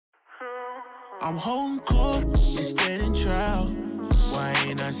I'm holding court, you standing trial. Why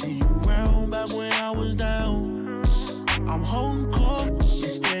ain't I see you round back when I was down? I'm holding court, you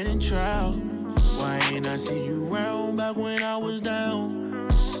standing trial. Why ain't I see you round back when I was down?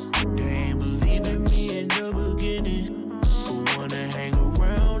 They ain't believe in me in the beginning, but wanna hang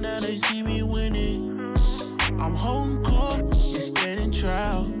around now they see me winning. I'm holding court, you standing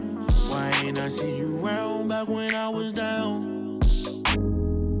trial. Why ain't I see you round back when I was down?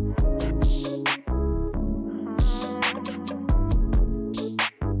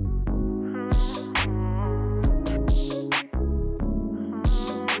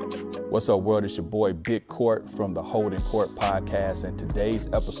 What's up, world? It's your boy Big Court from the Holdin Court podcast, and today's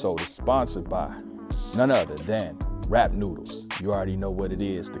episode is sponsored by none other than Rap Noodles. You already know what it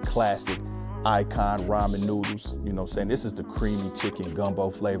is, the classic icon ramen noodles. You know what I'm saying? This is the creamy chicken gumbo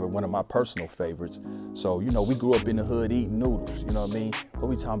flavor, one of my personal favorites. So, you know, we grew up in the hood eating noodles, you know what I mean? But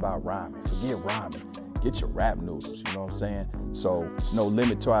we talking about ramen. Forget ramen. Get your rap noodles, you know what I'm saying? So, there's no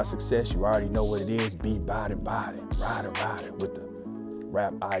limit to our success. You already know what it is. Be body, ride it with the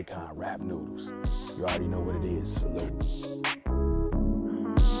rap icon, Rap Noodles. You already know what it is. Salute.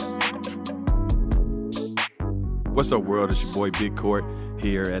 What's up, world? It's your boy Big Court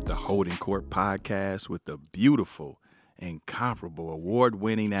here at the Holdin Court podcast with the beautiful, incomparable,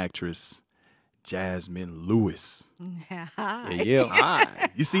 award-winning actress, Jazsmin Lewis. Hi. Yeah. Hi.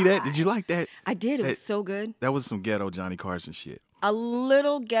 You see that? Did you like that? I did. It was so good. That was some ghetto Johnny Carson shit. A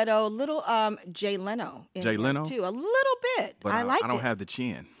little ghetto, little Jay Leno. Jay Leno? Too. A little bit. But I liked it. I don't have the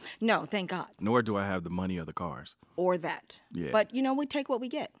chin. No, thank God. Nor do I have the money or the cars. Or that. Yeah. But, you know, we take what we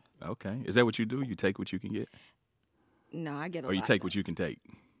get. Okay. Is that what you do? You take what you can get? No, I get a lot. Or you take what you can take?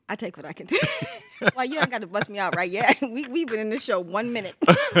 I take what I can take. Well, you ain't got to bust me out right yet. We've been in this show 1 minute.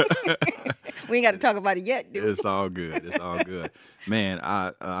 We ain't got to talk about it yet, dude. It's all good. It's all good. Man,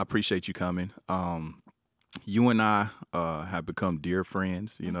 I appreciate you coming. You and I have become dear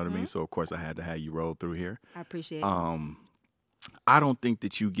friends, you know what I mean? So, of course, I had to have you roll through here. I appreciate it. I don't think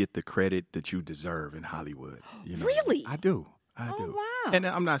that you get the credit that you deserve in Hollywood. You know? Really? I do. I do. Wow. And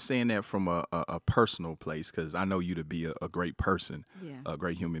I'm not saying that from a personal place, because I know you to be a great person, a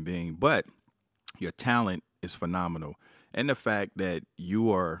great human being, but your talent is phenomenal. And the fact that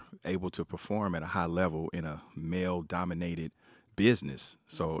you are able to perform at a high level in a male-dominated business.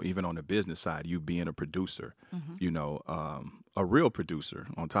 So even on the business side, you being a producer, you know, a real producer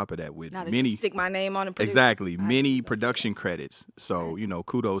on top of that with Not many stick my name on a producer. Exactly, many production credits. So, you know,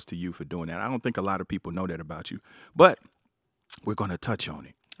 kudos to you for doing that. I don't think a lot of people know that about you, but we're going to touch on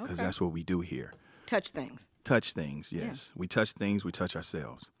it because that's what we do here. Touch things. Touch things, yes. Yeah. We touch things, we touch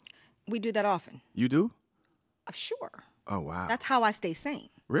ourselves. We do that often. You do? Sure. Oh, wow. That's how I stay sane.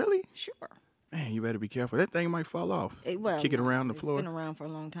 Really? Sure. Man, you better be careful. That thing might fall off. Kick it around the floor. It's been around for a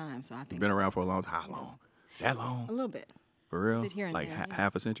long time, so I think. Been around for a long time. How long? That long? A little bit. For real? A bit here and like there,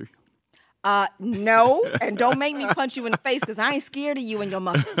 half a century? No, and don't make me punch you in the face because I ain't scared of you and your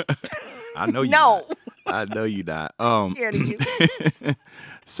muscles. I know you. No. Not. I know you not. Scared of you.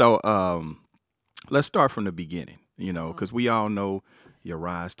 So, let's start from the beginning. You know, because we all know your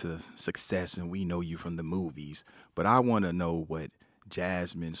rise to success, and we know you from the movies. But I want to know what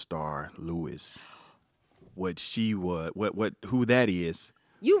Jazsmin Starr Lewis, what she was, who that is.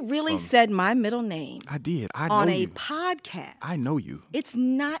 You really said my middle name. I did. I on know a you. podcast. I know you. It's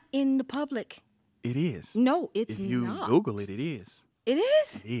not in the public. It is. No, it's not. If you Google it, it is. It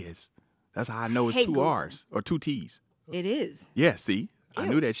is? It is. That's how I know it's two Google. R's or two T's. It is. Yeah, see? I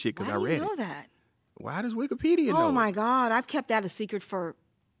knew that shit because I Why do read you know it. that? Why does Wikipedia know? Oh, my God. I've kept that a secret for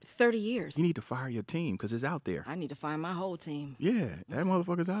 30 years. You need to fire your team because it's out there. I need to find my whole team. Yeah, that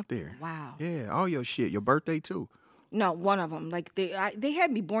motherfucker's out there. Wow. Yeah, all your shit. Your birthday, too. No, one of them. Like they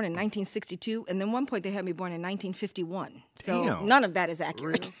had me born in 1962, and then one point they had me born in 1951. So Damn. None of that is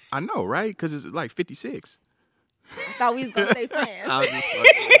accurate. Real? I know, right? Because it's like 56. I thought we was going to stay friends.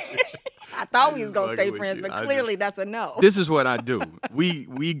 I thought we was going to stay friends, but clearly that's a no. This is what I do.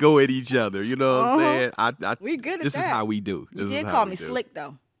 We go at each other. You know what I'm saying? We good at that. This is how we do. You did call me slick,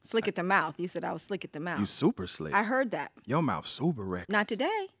 though. Slick at the mouth. You said I was slick at the mouth. You super slick. I heard that. Your mouth super reckless. Not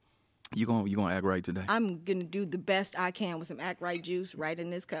today. You gonna act right today? I'm gonna do the best I can with some act right juice right in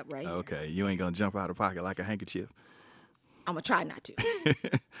this cup right here. Okay, you ain't gonna jump out of pocket like a handkerchief. I'm gonna try not to.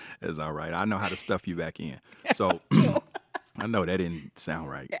 It's all right. I know how to stuff you back in. So I know that didn't sound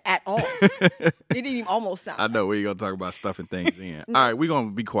right at all. It didn't even almost sound. I know we ain't gonna talk about stuffing things in. All right, we're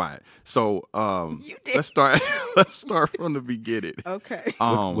gonna be quiet. So you did. let's start from the beginning. Okay.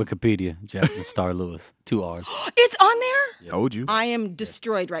 Wikipedia, Jazsmin Starr Lewis, 2 R's. It's on there? Yes. Told you. I am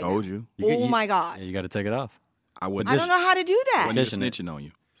destroyed right now. Told you. Oh my God. Yeah, you got to take it off. I don't know how to do that. I wasn't snitching on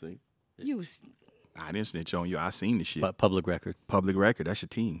you. See? I didn't snitch on you. I seen the shit. But public record. Public record. That's your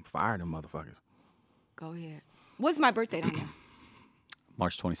team. Fire them motherfuckers. Go ahead. What's my birthday on there?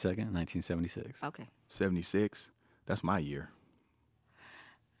 March 22nd, 1976. Okay. 76. That's my year.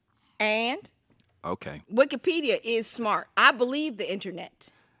 And Okay. Wikipedia is smart. I believe the internet.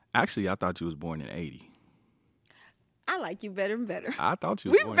 Actually, I thought you was born in 80. I like you better and better. I thought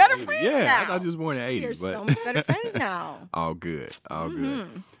you was We're born better in 80. friends Yeah, now. I thought you was born in 80. We're but so much better friends now. all good. All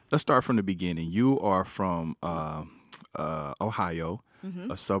good. Let's start from the beginning. You are from Ohio,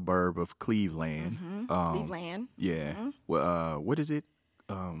 a suburb of Cleveland. Cleveland. Yeah. Well, what is it?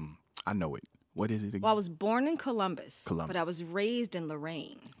 I know it. What is it again? Well, I was born in Columbus, but I was raised in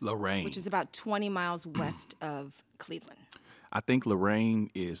Lorain. Lorain. Which is about 20 miles west of Cleveland. I think Lorain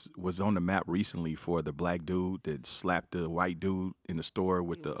was on the map recently for the black dude that slapped the white dude in the store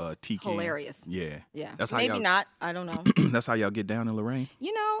with the tea can. Hilarious. Yeah. Yeah. That's how Maybe not. I don't know. That's how y'all get down in Lorain?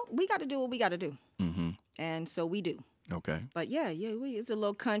 You know, we got to do what we got to do. Mm-hmm. And so we do. Okay. But yeah, it's a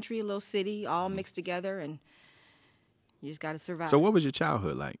little country, a little city, all mixed together, and you just got to survive. So what was your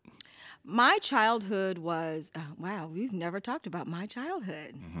childhood like? My childhood was, wow, we've never talked about my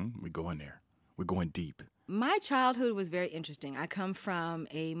childhood. Mm-hmm. We're going there. We're going deep. My childhood was very interesting. I come from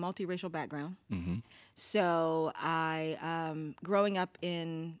a multiracial background. Mm-hmm. So growing up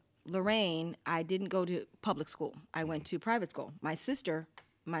in Lorain, I didn't go to public school. I went to private school. My sister,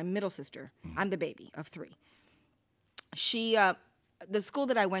 my middle sister, I'm the baby of 3. She, the school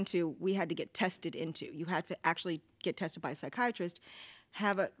that I went to, we had to get tested into. You had to actually get tested by a psychiatrist,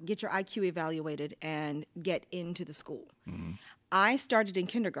 get your IQ evaluated, and get into the school. Mm-hmm. I started in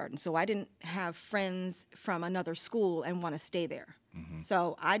kindergarten, so I didn't have friends from another school and want to stay there. Mm-hmm.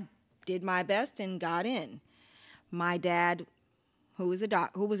 So I did my best and got in. My dad, who was a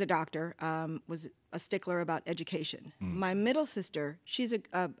doctor, was a stickler about education. Mm-hmm. My middle sister, she's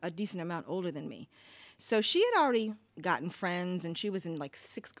a decent amount older than me. So she had already gotten friends, and she was in like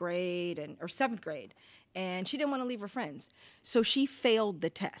 6th grade or 7th grade, and she didn't want to leave her friends. So she failed the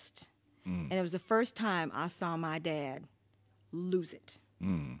test. And it was the first time I saw my dad lose it.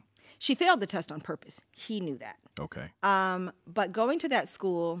 She failed the test on purpose. He knew that. Okay. But going to that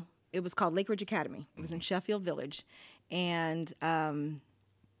school, it was called Lake Ridge Academy. It was in Sheffield Village. And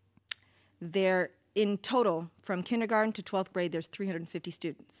there, in total, from kindergarten to 12th grade, there's 350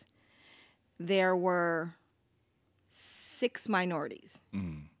 students. There were 6 minorities.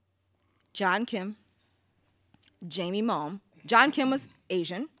 John Kim, Jamie Mom. John Kim was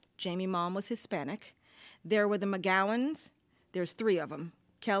Asian. Jamie Mom was Hispanic. There were the McGowans. There's 3 of them.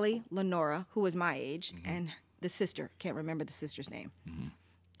 Kelly, Lenora, who was my age, and the sister. Can't remember the sister's name.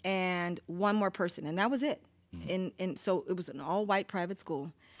 And one more person, and that was it. And so it was an all-white private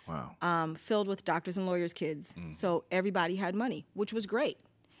school. Wow. Filled with doctors and lawyers' kids. So everybody had money, which was great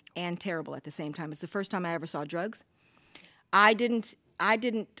and terrible at the same time. It's the first time I ever saw drugs. I didn't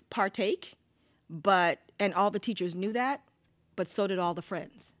partake, and all the teachers knew that, but so did all the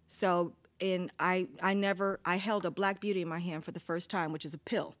friends. So I held a Black Beauty in my hand for the first time, which is a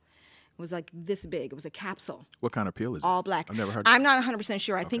pill. It was like this big. It was a capsule. What kind of pill is it? All black. I've never heard of it. I'm not 100%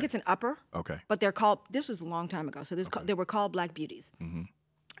 sure. I think it's an upper. Okay. But they're called, this was a long time ago, so they were called Black Beauties.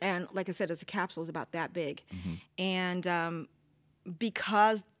 And like I said, it's a capsule. It was about that big. And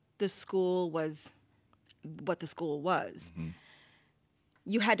because the school was what the school was,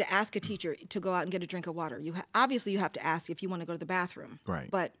 you had to ask a teacher to go out and get a drink of water. Obviously, you have to ask if you want to go to the bathroom. Right.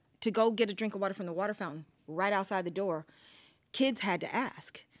 But to go get a drink of water from the water fountain right outside the door, kids had to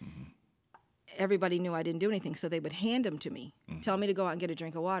ask. Everybody knew I didn't do anything, so they would hand them to me, tell me to go out and get a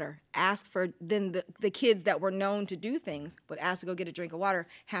drink of water, ask for, then the kids that were known to do things would ask to go get a drink of water,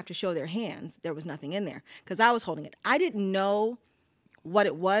 have to show their hands. There was nothing in there because I was holding it. I didn't know what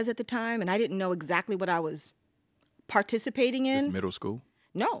it was at the time, and I didn't know exactly what I was participating in. This middle school?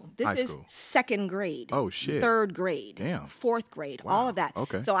 No, this High is school. 2nd grade. Oh, shit. 3rd grade. Damn. 4th grade. Wow. All of that.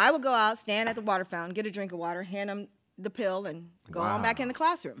 Okay. So I would go out, stand at the water fountain, get a drink of water, hand them the pill, and go on back in the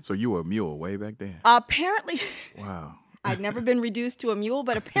classroom. So you were a mule way back then? Apparently. Wow. I'd never been reduced to a mule,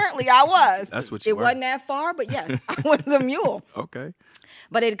 but apparently I was. That's what you were. It wasn't that far, but yes, I was a mule. Okay.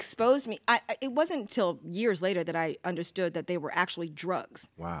 But it exposed me. It wasn't until years later that I understood that they were actually drugs.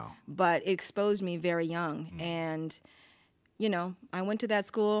 Wow. But it exposed me very young. And, I went to that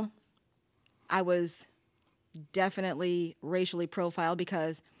school. I was definitely racially profiled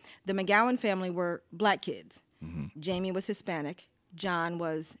because the McGowan family were Black kids. Jamie was Hispanic. John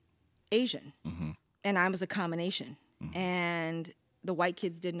was Asian. And I was a combination. And the white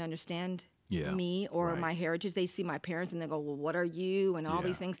kids didn't understand me or my heritage. They see my parents and they go, well, what are you? And all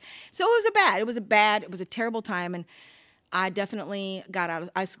these things. So it was a terrible time. And I definitely got out of,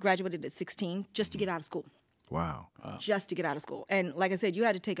 I graduated at 16 just to get out of school. Wow. Just to get out of school. And like I said, you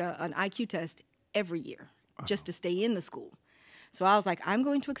had to take an IQ test every year just to stay in the school. So I was like, I'm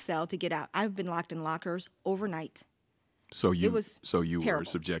going to excel to get out. I've been locked in lockers overnight. So you were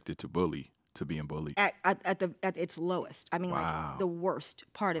subjected to being bullied at its lowest. I mean, wow. like the worst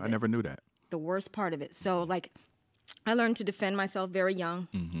part of it. I never knew that. The worst part of it. So like, I learned to defend myself very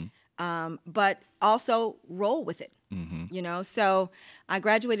young, but also roll with it. You know, so I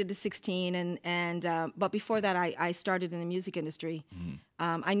graduated at 16, but before that, I started in the music industry.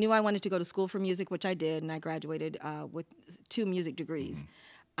 I knew I wanted to go to school for music, which I did, and I graduated with 2 music degrees.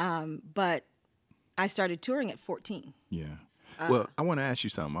 But I started touring at 14. Yeah. Well, I want to ask you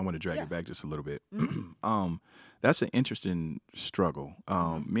something. I want to drag it back just a little bit. That's an interesting struggle.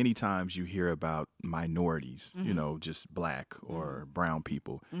 Many times you hear about minorities, you know, just black or brown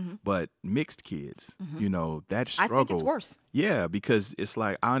people, but mixed kids, you know, that struggle. I think it's worse. Yeah, because it's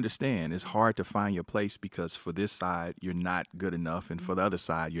like, I understand it's hard to find your place because for this side, you're not good enough. And for the other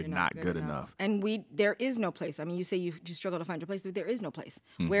side, you're not good enough. And there is no place. I mean, you say you struggle to find your place, but there is no place.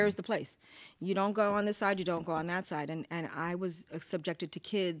 Where is the place? You don't go on this side, you don't go on that side. And I was subjected to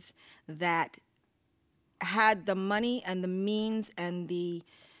kids that had the money and the means and the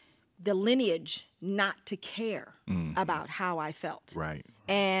lineage not to care about how I felt. Right.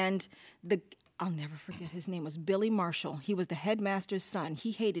 And I'll never forget, his name was Billy Marshall. He was the headmaster's son.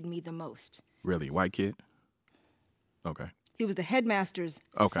 He hated me the most. Really? White kid? Okay. He was the headmaster's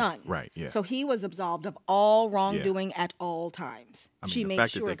son. Right, yeah. So he was absolved of all wrongdoing at all times. I mean, she the made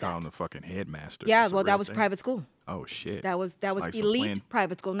fact sure that they call him the fucking headmaster. Yeah, well, that was private school. Oh, shit. That was like elite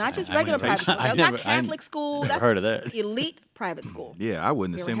private school, not just regular private school. That's not Catholic school. That's heard of that. Elite private school. Yeah, I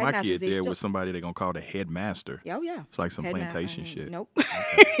wouldn't have They sent were my kid headmasters. They there still- with somebody they're going to call the headmaster. Oh, yeah. It's like some plantation shit. Nope.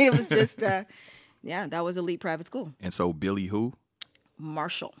 It was just, yeah, that was elite private school. And so Billy who?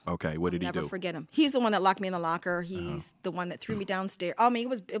 Marshall. Okay, what did he do? Never forget him. He's the one that locked me in the locker. He's the one that threw me downstairs. I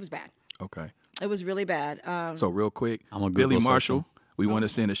mean, it was bad. Okay. It was really bad. So real quick, I'm a Billy Google Marshall, we want to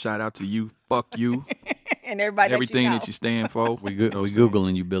send a shout out to you. Fuck you. And everybody Everything that you know. that you stand for. We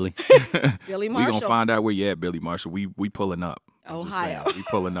Googling you, Billy. Billy We Marshall. gonna find out where you at, Billy Marshall. We pulling up. I'm just saying, Ohio. we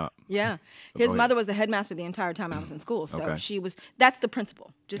pulling up. Yeah. Go His ahead. mother was the headmaster the entire time I was in school. So Okay. that's the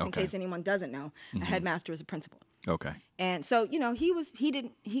principal, just in Okay. case anyone doesn't know. A headmaster is a principal. Okay. And so, you know, he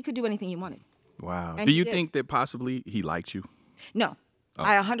could do anything he wanted. Wow. And Do he you did. think that possibly he liked you? No.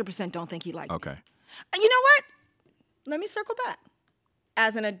 I 100% don't think he liked me. Okay. And you know what? Let me circle back.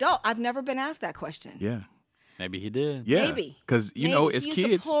 As an adult, I've never been asked that question. Yeah. Maybe he did. Yeah. Maybe. Because, you know, Maybe. as he kids.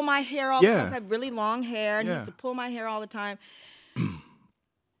 used to pull my hair all the Yeah. time. I had really long hair, and he Yeah. used to pull my hair all the time.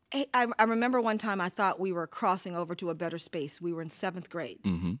 I remember one time I thought we were crossing over to a better space. We were in 7th grade.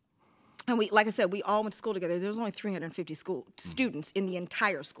 Mm-hmm. And we, like I said, we all went to school together. There was only 350 students in the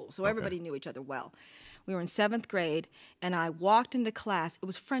entire school, so everybody knew each other well. We were in 7th grade, and I walked into class. It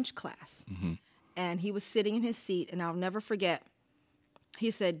was French class. And he was sitting in his seat, and I'll never forget. He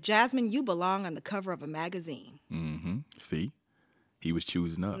said, "Jazsmin, you belong on the cover of a magazine." Mm-hmm. See? He was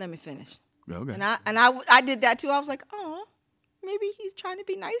choosing up. Let me finish. Okay. And I did that too. I was like, oh, maybe he's trying to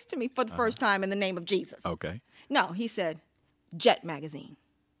be nice to me for the first time in the name of Jesus. Okay. No, he said, "Jet magazine.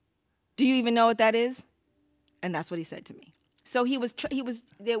 Do you even know what that is?" And that's what he said to me. So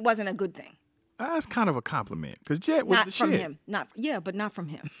it wasn't a good thing. That's kind of a compliment because Jet was Not the from shit. him. But not from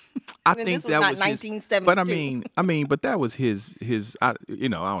him. I mean, think this was that not was his. 1972. But that was his. I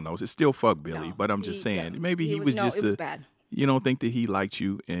don't know. It's still fuck Billy. No, but I'm just saying, yeah. maybe he was just it was bad. You don't think that he liked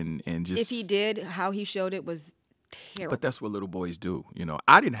you and just. If he did, how he showed it was terrible. But that's what little boys do. You know,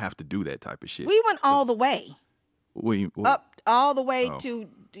 I didn't have to do that type of shit. We went all the way. Up all the way Oh. to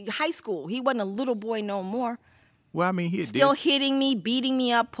high school. He wasn't a little boy no more. Well, I mean, he Still did. hitting me, beating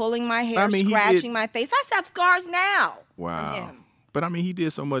me up, pulling my hair, I mean, he scratching did- my face. I still have scars now. from Wow. him. But I mean, he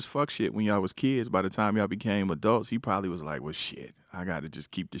did so much fuck shit when y'all was kids. By the time y'all became adults, he probably was like, "Well, shit, I got to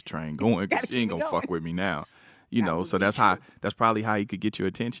just keep this train going because Gotta she ain't keep it gonna fuck going." with me now." You That know, would so be that's probably how he could get your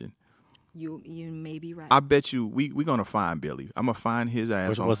attention. You may be right. I bet you we're gonna find Billy. I'm gonna find his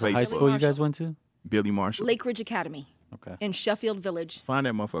ass on What's the Facebook. high school you guys went to? Billy Marshall. Lake Ridge Academy Okay. in Sheffield Village. Find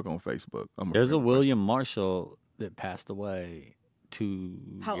that motherfucker on Facebook. There's a William Marshall that passed away 2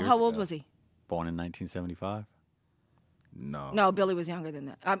 years How old ago. was he? Born in 1975. No. No, Billy was younger than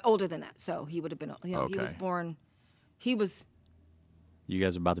that. I'm older than that, so he would have been. He was Okay. born. He was. You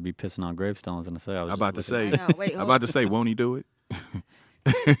guys are about to be pissing on gravestones in a second. I'm about to say. I know, wait, I'm about to say, won't he do it?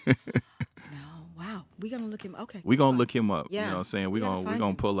 No, wow. We We're gonna look him. Okay. We're gonna look him up. Yeah. You know what I'm saying? We We're gotta gonna find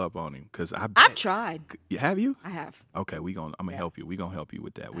him. pull up on him because I've tried. Have you? I have. Okay, I'm gonna help you. We're gonna help you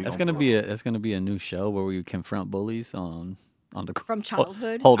with that. That's gonna be a new show where we confront bullies on the From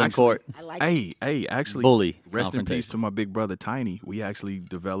childhood. Holdin Actually, court. I like. Hey, actually, Bully rest in peace confrontation. to my big brother Tiny. We actually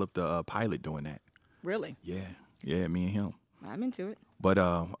developed a pilot doing that. Really. Yeah, me and him. I'm into it. But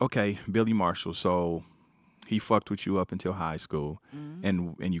okay, Billy Marshall. So he fucked with you up until high school,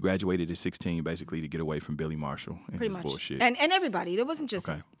 and you graduated at 16, basically to get away from Billy Marshall and Pretty his much. bullshit. And everybody. It wasn't just.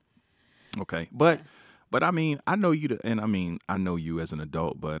 Okay. Okay, but I mean, I know you, I know you as an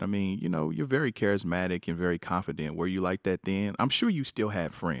adult, but I mean, you know, you're very charismatic and very confident. Were you like that then? I'm sure you still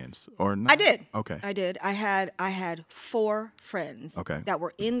had friends, or not? I did. Okay. I did. I had 4 friends. Okay. That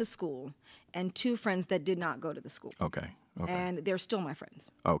were in the school, and 2 friends that did not go to the school. Okay. And they're still my friends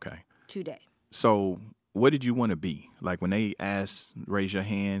Okay. today. So, what did you want to be? Like when they asked, raise your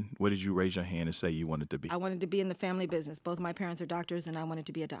hand, what did you raise your hand and say you wanted to be? I wanted to be in the family business. Both my parents are doctors, and I wanted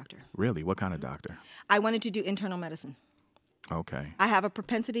to be a doctor. Really? What kind of doctor? I wanted to do internal medicine. Okay. I have a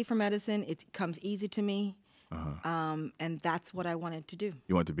propensity for medicine. It comes easy to me, Uh-huh. and that's what I wanted to do.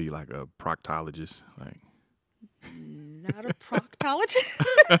 You want to be like a proctologist? Like, Not a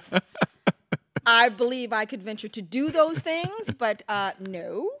proctologist. I believe I could venture to do those things, but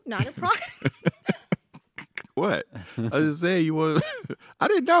no, not a what? I was just saying you want. I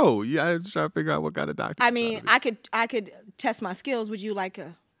didn't know. Yeah, I was trying to figure out what kind of doctor. I mean, I could test my skills. Would you like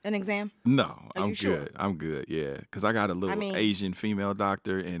an exam? No, Are I'm you sure? good. I'm good. Yeah, because I got a little mean- Asian female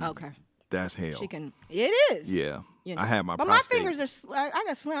doctor, and Okay. that's hell. She can. It is. Yeah, You know. I had my But prostate. my fingers are. I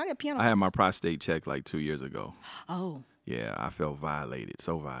got slim. I got piano. I had my prostate checked like 2 years ago. Oh, Yeah, I felt violated.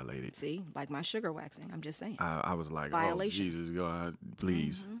 So violated. see, like my sugar waxing. I'm just saying. I was like, Violation. oh Jesus, God,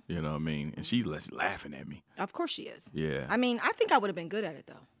 please, you know what I mean? And she's laughing at me. Of course she is. Yeah, I mean, I think I would have been good at it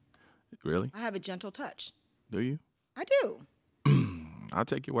though. really? I have a gentle touch. Do you? I do. I'll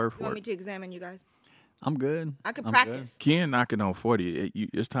take your word You for want me it. to examine you guys? I'm good. I could I'm practice. Ken knocking on 40.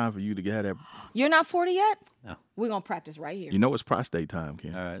 It's time for you to get that. You're not 40 yet? No. We're gonna practice right here. You know it's prostate time,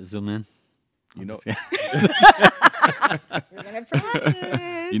 Ken. Good. All right, zoom in. You know, We're gonna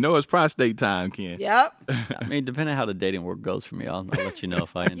practice. you know it's prostate time, Ken. Yep. I mean, depending on how the dating work goes for me, I'll let you know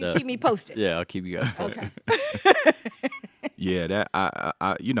if I end You up. keep me posted. Yeah, I'll keep you guys posted. Okay. Yeah, that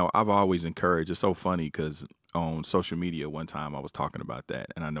I you know, I've always encouraged. It's so funny because on social media one time I was talking about that,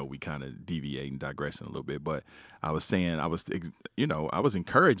 and I know we kind of deviate and digressing a little bit, but I was saying I was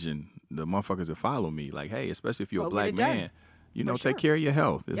encouraging the motherfuckers that follow me, like, hey, especially if you're Go a get black it done. man, you know, For take sure. care of your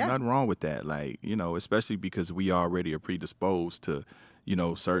health. There's Yeah. nothing wrong with that, like, you know, especially because we already are predisposed to, you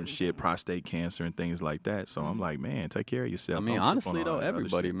know, certain shit, prostate cancer and things like that. So I'm like, man, take care of yourself. I mean, Don't trip on honestly all though, that other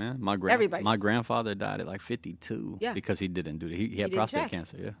everybody, shit. man. Everybody. My grandfather died at like 52. Yeah. Because he didn't do it. He had didn't prostate check.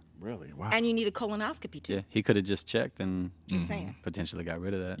 cancer. Yeah. Really? Wow. And you need a colonoscopy too. Yeah. He could have just checked and Just saying. potentially got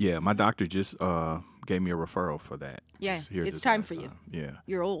rid of that. Yeah, my doctor just gave me a referral for that. Yeah, Just here it's this time last for you. time. Yeah.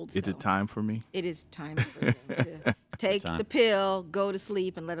 You're old. Is so it time for me? It is time for you to take time. the pill, go to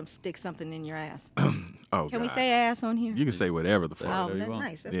sleep, and let them stick something in your ass. Oh, Can we God. say ass on here? You can say whatever the fuck. Oh, whatever you that's want.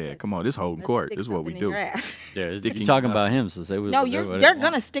 nice. That's Yeah, good. come on. This Holdin Let's court. stick This is what we something in do. your ass. Yeah, Sticking you're talking up. about him, so say what. No, say whatever they're they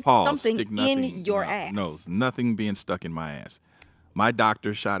gonna want. stick Pause. something Stick nothing. in your no, ass. No, nothing being stuck in my ass. My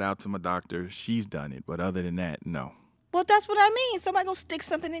doctor, shout out to my doctor. She's done it. But other than that, no. Well, that's what I mean. Somebody gonna stick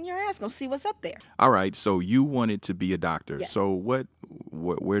something in your ass. Gonna see what's up there. All right. So you wanted to be a doctor. Yes. So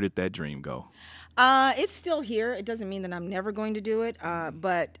where did that dream go? It's still here. It doesn't mean that I'm never going to do it.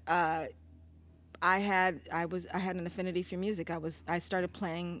 But I had an affinity for music. I started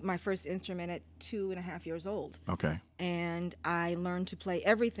playing my first instrument at 2.5 years old, Okay. and I learned to play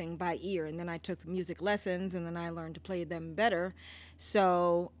everything by ear. And then I took music lessons, and then I learned to play them better.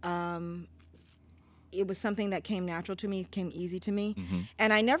 So it was something that came natural to me, came easy to me, Mhm.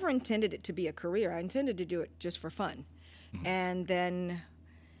 and I never intended it to be a career. I intended to do it just for fun, and then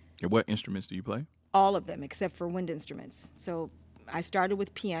And what instruments do you play? all of them except for wind instruments. So I started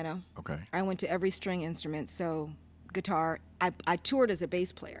with piano. Okay. I went to every string instrument, so guitar. I toured as a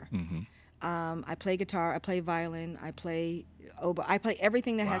bass player. Mm-hmm. I play guitar, I play violin, I play oboe. I play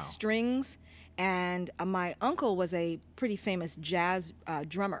everything that has Wow. strings. And my uncle was a pretty famous jazz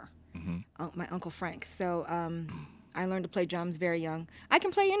drummer, Mm-hmm. my Uncle Frank. So I learned to play drums very young. I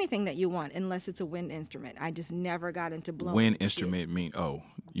can play anything that you want unless it's a wind instrument. I just never got into blowing. Wind shit. instrument mean? Oh,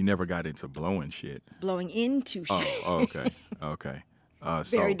 you never got into blowing shit. Blowing into shit. Oh, okay. Okay.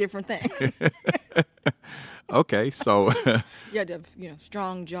 Very different thing. Okay, so You had to have,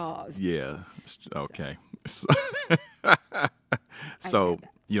 strong jaws. yeah, okay. So, have that.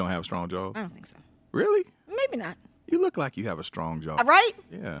 you don't have strong jaws? I don't think so. Really? Maybe not. You look like you have a strong jaw. Right?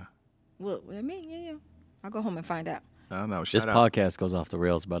 Yeah. Well, I mean, yeah. I'll go home and find out. I don't know. This Shout out. podcast goes off the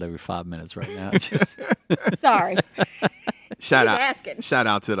rails about every 5 minutes right now. Sorry. Shout Who's out. asking? Shout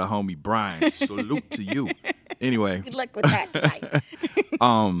out to the homie Brian. Salute to you. Anyway. Good luck with that tonight.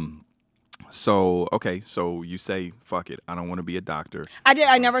 So okay, so you say fuck it. I don't want to be a doctor.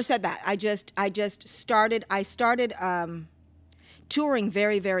 I never said that. I started touring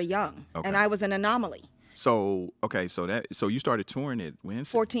very, very young. Okay. And I was an anomaly. So okay, so you started touring at when?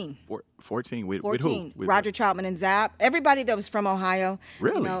 14. 14 with 14. who? With Roger Troutman and Zapp. Everybody that was from Ohio.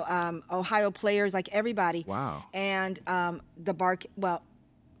 Really? You know, Ohio players, like everybody. Wow. And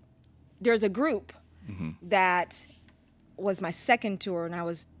there's a group that was my second tour, and I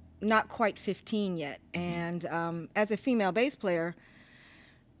was not quite 15 yet. And as a female bass player,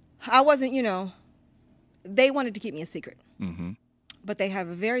 I wasn't, you know, they wanted to keep me a secret. Mm-hmm. But they have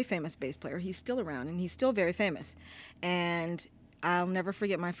a very famous bass player. He's still around, and he's still very famous. And I'll never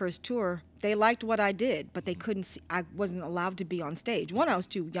forget my first tour. They liked what I did, but they couldn't see. I wasn't allowed to be on stage. One, I was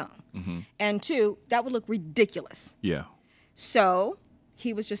too young. Mm-hmm. And two, that would look ridiculous. Yeah. So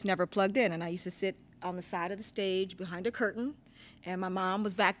he was just never plugged in. And I used to sit on the side of the stage behind a curtain. And my mom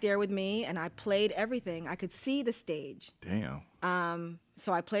was back there with me, and I played everything. I could see the stage. Damn.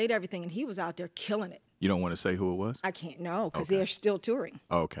 So I played everything, and he was out there killing it. You don't want to say who it was? I can't know, because Okay. they're still touring.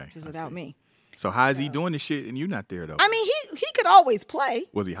 Okay. Just I without see. me. So how is he doing this shit and you not there though? I mean, he could always play.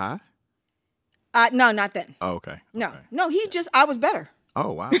 Was he high? No, not then. Oh, okay. No, Okay. no, I was better.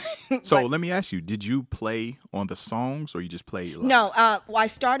 Oh, wow. So But- let me ask you, did you play on the songs or you just played live? No, well,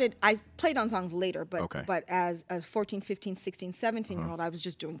 I played on songs later, but Okay. but as a 14, 15, 16, 17-year-old, I was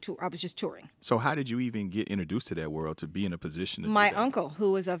just touring. So how did you even get introduced to that world to be in a position to do My that? uncle,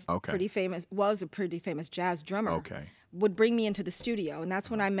 who was a Okay. pretty famous jazz drummer, Okay. would bring me into the studio, and that's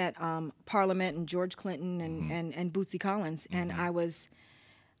when I met Parliament and George Clinton and Bootsy Collins, and I was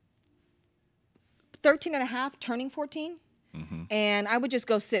 13 and a half, turning 14. And I would just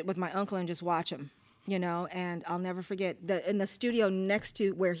go sit with my uncle and just watch him, you know. And I'll never forget in the studio next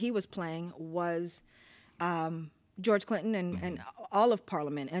to where he was playing was George Clinton and all of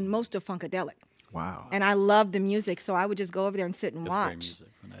Parliament and most of Funkadelic. Wow. And I loved the music, so I would just go over there and sit and It's watch. great music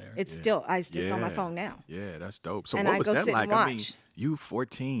from there. It's still on my phone now. Yeah, that's dope. So And what I was go that sit and like? I mean, watch. you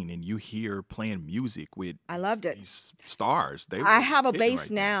 14 and you here playing music with I loved it. these stars. I have a hitting bass right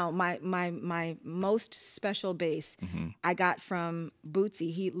there. now. My most special bass I got from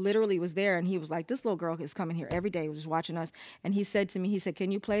Bootsy. He literally was there, and he was like, "This little girl is coming here every day, was watching us." And he said to me, "Can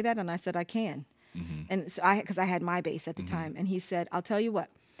you play that?" And I said, "I can." And so because I had my bass at the time, and he said, "I'll tell you what.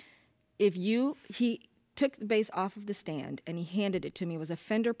 He took the bass off of the stand and he handed it to me. It was a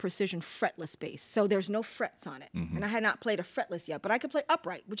Fender Precision fretless bass, so there's no frets on it. And I had not played a fretless yet, but I could play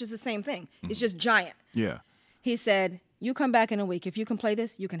upright, which is the same thing. It's just giant. Yeah. He said, "You come back in a week. If you can play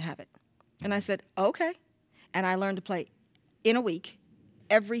this, you can have it." And I said, "Okay." And I learned to play in a week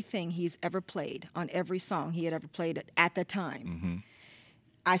everything he's ever played on every song he had ever played at the time.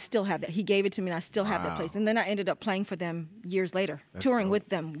 I still have that. He gave it to me, and I still have that Wow. place. And then I ended up playing for them years later, That's touring dope. with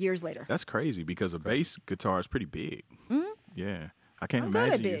them years later. That's crazy because a bass guitar is pretty big. Yeah. I can't I'm good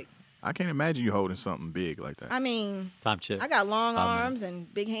at imagine big. I can't imagine you holding something big like that. I mean, Time check. I got long 5 arms minutes.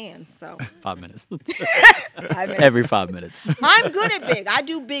 and big hands, so 5 minutes. I mean, Every 5 minutes. I'm good at big. I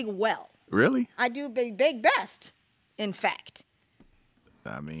do big well. Really? I do big best, in fact.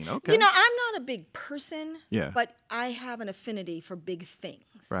 I mean, okay. You know, I'm not a big person, Yeah. but I have an affinity for big things.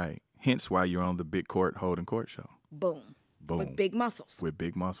 Right. Hence why you're on the Big Court Holdin Court show. Boom. Boom. With big muscles. With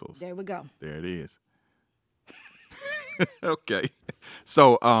big muscles. There we go. There it is. Okay.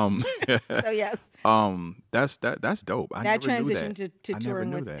 So So yes, that's dope. I that never knew transition that. to I never touring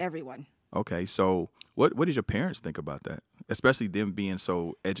knew with that. everyone. Okay, so what did your parents think about that? Especially them being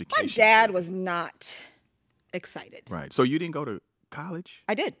so educational. My dad was not excited. Right. So you didn't go to college?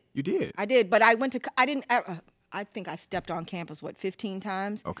 I did. You did? I did, but I went to. I didn't. I think I stepped on campus 15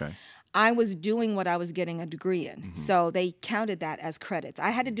 times. Okay. I was doing what I was getting a degree in, so they counted that as credits. I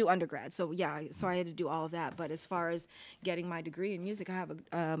had to do undergrad, so yeah, so I had to do all of that. But as far as getting my degree in music, I have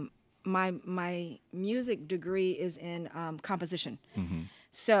a my music degree is in composition,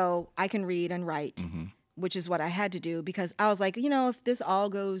 so I can read and write, which is what I had to do because I was like, you know, if this all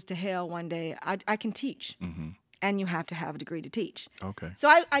goes to hell one day, I can teach, and you have to have a degree to teach. Okay. So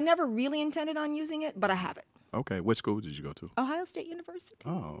I never really intended on using it, but I have it. Okay. What school did you go to? Ohio State University.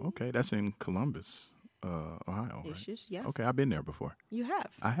 Oh, okay. That's in Columbus, Ohio, right? Yes. Okay, I've been there before. You have.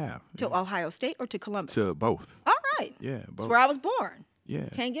 I have. To yeah. Ohio State or to Columbus? To both. All right. Yeah, That's both. where I was born. Yeah.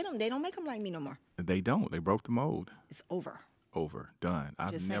 Can't get them. They don't make them like me no more. They don't. They broke the mold. It's over. Over. Done.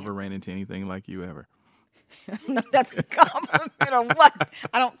 I've Just never saying. ran into anything like you ever. No, that's a compliment or what?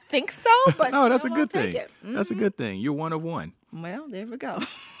 I don't think so, but No, that's a I'll good take thing. it. That's a good thing. You're one of one. Well, there we go.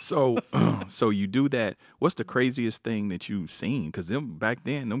 So, so you do that. What's the craziest thing that you've seen? Because them back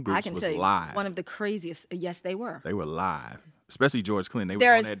then, them I groups can was tell you live. one of the craziest. Yes, they were. They were live, especially George Clinton. They were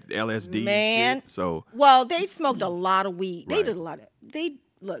There's- on that LSD man. and shit. So Well, they smoked a lot of weed. They Right. did a lot of. They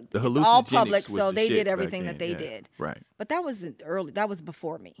look. the It's all hallucinogenics public, was so the they shit did back everything then, that they yeah. did. Right. But that was early. That was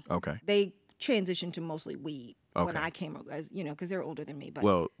before me. Okay. They transitioned to mostly weed when Okay. I came, as because they're older than me. But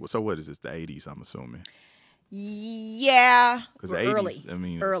Well, so what is this? The 80s, I'm assuming. yeah, Because the we're 80s, early. I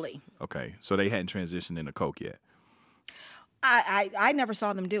mean, Early. Okay, so they hadn't transitioned into coke yet. I never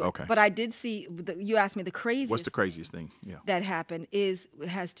saw them do it. Okay. But I did see. You asked me the craziest. What's the craziest thing? Yeah. that happened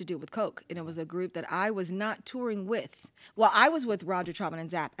has to do with coke, and it was a group that I was not touring with. Well, I was with Roger Troutman and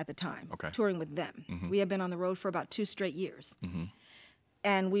Zapp at the time, Okay. touring with them. Mhm. We had been on the road for about 2 straight years, Mm-hmm.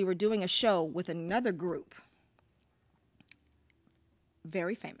 and we were doing a show with another group,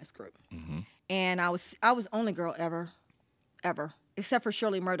 very famous group, Mm-hmm. and I was only girl ever, except for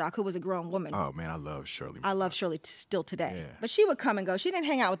Shirley Murdoch, who was a grown woman. Oh man, I love Shirley. I love Shirley still today, Yeah. but she would come and go. She didn't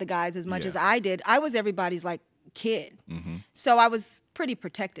hang out with the guys as much Yeah. as I did. I was everybody's like kid, Mm-hmm. so I was pretty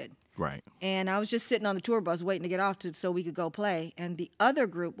protected. Right. And I was just sitting on the tour bus waiting to get off so we could go play. And the other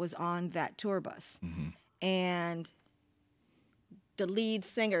group was on that tour bus. Mm-hmm. And the lead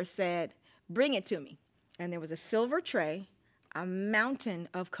singer said, "Bring it to me." And there was a silver tray, a mountain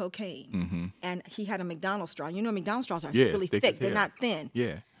of cocaine. Mm-hmm. And he had a McDonald's straw. You know, McDonald's straws are Yeah, really thick thick. as They're hell. not thin.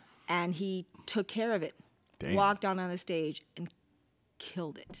 Yeah. And he took care of it, Damn. walked out on the stage and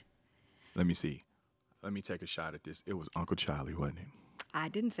killed it. Let me see. Let me take a shot at this. It was Uncle Charlie, wasn't it? I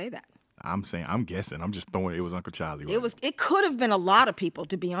didn't say that. I'm guessing. I'm just throwing. It was Uncle Charlie. wasn't It could have been a lot of people,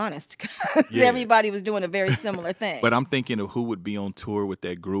 to be honest, because Yeah. everybody was doing a very similar thing. But I'm thinking of who would be on tour with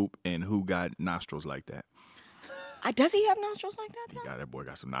that group and who got nostrils like that. Does he have nostrils like that, though? That boy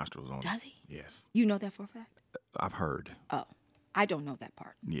got some nostrils on. Does he? Yes, You know that for a fact? I've heard. Oh, I don't know that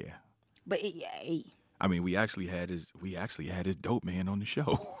part. Yeah. But yeah, I mean, we actually had his dope man on the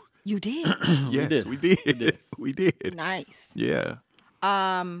show. you did. Yes, did. we did. We did. We did. Nice. Yeah.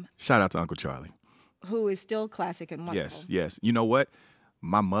 Shout out to Uncle Charlie. Who is still classic and wonderful. Yes, yes. You know what?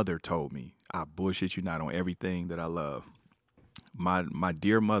 My mother told me, I bullshit you not on everything that I love. My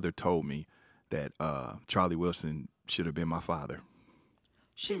dear mother told me that Charlie Wilson should have been my father.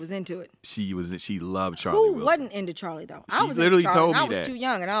 She was into it. She loved Charlie Who Wilson. wasn't into Charlie, though? I She was literally into Charlie, told and me I was that. too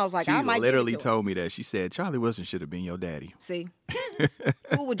young, and I was like, She I might literally give it to him. told me that. She said Charlie Wilson should have been your daddy. See?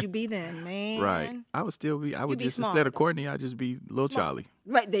 Who would you be then, man? Right. I would be just small, instead of though. Courtney, I'd just be little Small. Charlie.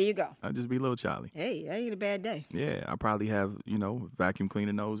 Right, there you go. I'd just be little Charlie. Hey, that ain't a bad day. Yeah, I probably have, vacuum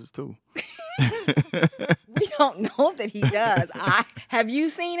cleaner noses too. We don't know that he does. Have you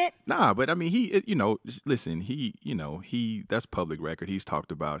seen it? Nah, but I mean, listen, that's public record. He's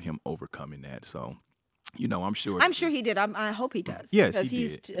talked about him overcoming that. So, I'm sure. I'm sure he did. I hope he does. Yes, because he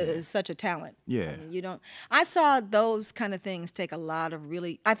he's did. Yeah. such a talent. Yeah. I mean, I saw those kind of things take a lot of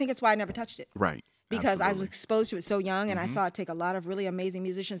really. I think it's why I never touched it, Right. because I was Absolutely. exposed to it so young, and I Mhm. saw it take a lot of really amazing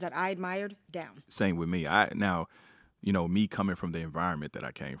musicians that I admired down. Same with me. Me coming from the environment that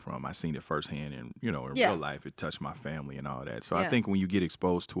I came from, I seen it firsthand, and in Yeah. real life, it touched my family and all that. So I Yeah. think when you get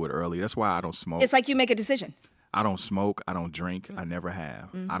exposed to it early, that's why I don't smoke. It's like you make a decision. I don't smoke. I don't drink. I never have.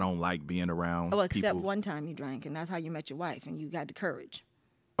 I don't like being around Oh, except people. one time you drank, and that's how you met your wife, and you got the courage.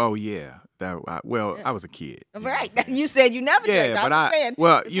 Oh yeah, I was a kid. You know what I'm Right? saying? You said you never Yeah, drank. but I'm saying.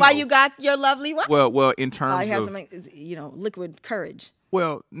 well, That's why you got your lovely wife. Well, in Oh, terms he has of, some, liquid courage.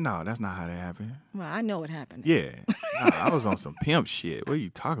 well, no, that's not how that happened. Well, I know what happened. Yeah, nah, I was on some pimp shit. What are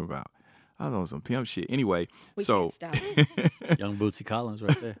you talking about? I was on some pimp shit. Anyway, We so can't stop. Young Bootsy Collins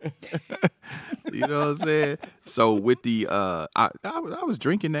right there. you know what I'm saying? So with the, I was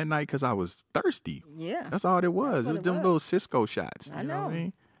drinking that night because I was thirsty. Yeah. That's all it was. what It was it them was. little Cisco shots. I You know what I know.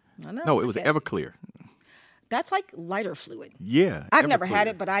 mean? I know. No, it was Look at you. Everclear. That's like lighter fluid. Yeah. I've never had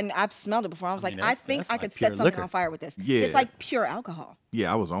Everclear. it, but I've smelled it before. I was I mean, like, I that's- think that's I like could pure set something liquor. on fire with this. Yeah. It's like pure alcohol.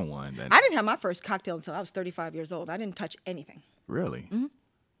 Yeah, I was on one. I didn't have my first cocktail until I was 35 years old. I didn't touch anything. Really? Mhm.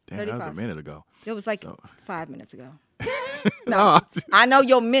 Damn, that was a 35. minute ago. It was like So- 5 minutes ago. No. I know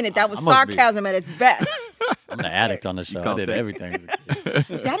your minute. That was I must be- sarcasm at its best. I'm an addict on the show. I caught did that. everything. as a kid.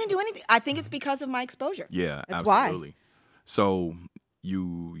 See, I didn't do anything. I think it's because of my exposure. Yeah, That's why. absolutely. So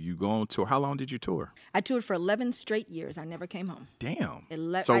you go on tour. How long did you tour? I toured for 11 straight years. I never came home. Damn.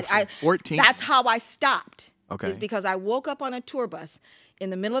 So from 14. That's how I stopped. Okay. Is because I woke up on a tour bus in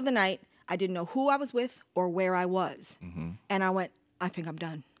the middle of the night. I didn't know who I was with or where I was. Mhm. And I went, I think I'm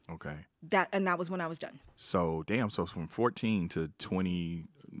done. Okay. That was when I was done. So damn. So from 14 to 20,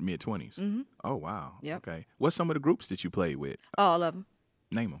 mid-20s. Mhm. Oh, wow. Yep. Okay. What's some of the groups that you played with? All of them.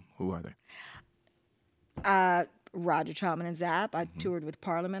 Name them. Who are they? Roger Troutman and Zapp. I toured with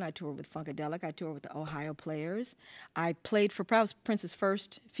Parliament. I toured with Funkadelic. I toured with the Ohio Players. I played for Prince's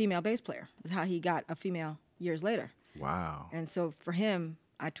first female bass player. That's how he got a female years later. Wow. And so for him,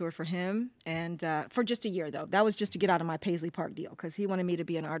 I toured for him, and for just a year, though. That was just to get out of my Paisley Park deal, because he wanted me to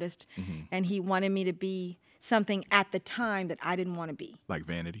be an artist, and he wanted me to be something at the time that I didn't want to be. Like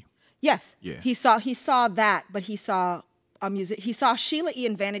Vanity? Yes. Yeah. He saw that, but he saw he saw Sheila E.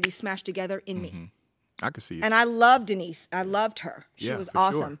 and Vanity smashed together in me. I could see it. And I loved Denise. I loved her. She was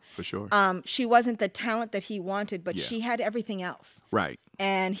awesome. For sure. She wasn't the talent that he wanted, but Yeah. she had everything else. Right.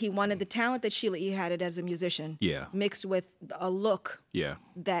 And he wanted the talent that Sheila E. had it as a musician. Yeah. Mixed with a look Yeah.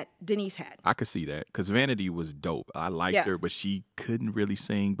 that Denise had. I could see that because Vanity was dope. I liked Yeah. her, but she couldn't really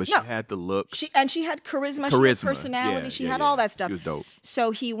sing, but No. she had the look. She had charisma, she had personality, she had all that stuff. She was dope.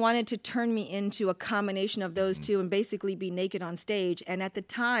 So he wanted to turn me into a combination of those two and basically be naked on stage. And at the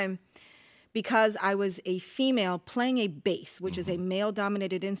time, because I was a female playing a bass, which is a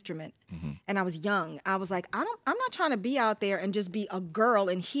male-dominated instrument, and I was young, I was like, I'm not trying to be out there and just be a girl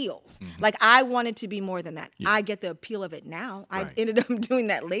in heels. Like, I wanted to be more than that. Yeah. I get the appeal of it now. Right. I ended up doing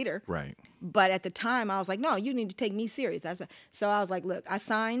that later. Right. But at the time, I was like, no, you need to take me serious. So I was like, look, I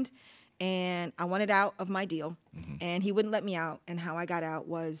signed, and I wanted out of my deal, and he wouldn't let me out. And how I got out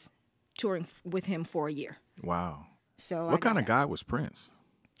was touring with him for a year. Wow. So What kind of guy was Prince?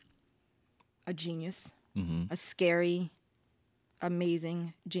 A genius, a scary,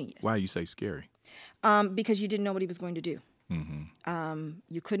 amazing genius. Why you say scary? Because you didn't know what he was going to do.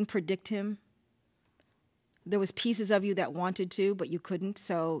 You couldn't predict him. There was pieces of you that wanted to, but you couldn't.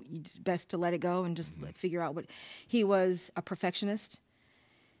 So it's best to let it go and just figure out what. He was a perfectionist.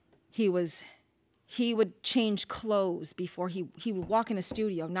 He would change clothes before he would walk in a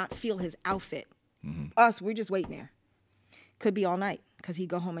studio, not feel his outfit. Us, we're just waiting there. Could be all night, because he'd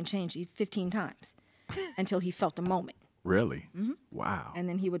go home and change 15 times until he felt the moment. Really? Wow. And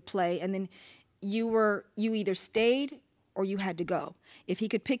then he would play, and then you either stayed or you had to go. If he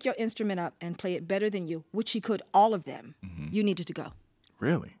could pick your instrument up and play it better than you, which he could, all of them, you needed to go.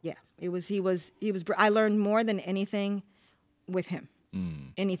 Really? Yeah. I learned more than anything with him.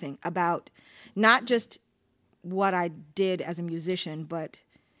 Anything about not just what I did as a musician, but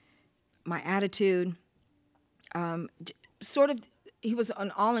my attitude. He was an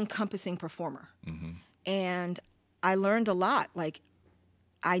all-encompassing performer. And I learned a lot. Like,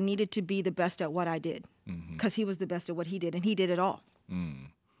 I needed to be the best at what I did, because he was the best at what he did, and he did it all.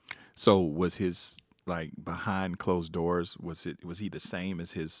 So was his, like, behind closed doors, was he the same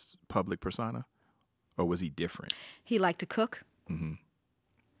as his public persona, or was he different? He liked to cook.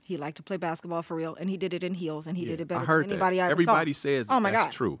 He liked to play basketball for real, and he did it in heels, and he did it better than anybody I ever saw. Everybody says oh my that's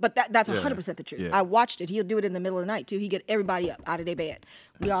God. true. But that's 100% the truth. Yeah. I watched it. He'll do it in the middle of the night, too. He'd get everybody up out of their bed.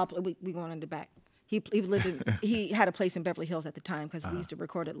 We going in the back. He had a place in Beverly Hills at the time, because we used to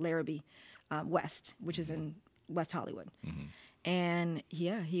record at Larrabee West, which is in West Hollywood. And,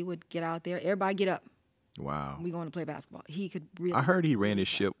 yeah, he would get out there. Everybody get up. Wow. We going to play basketball. He could really. I heard he ran his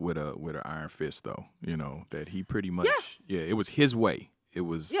ship with an iron fist, though. You know, that he pretty much. Yeah. It was his way. It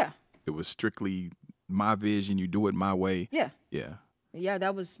was. Yeah. It was strictly my vision. You do it my way. Yeah. Yeah. Yeah,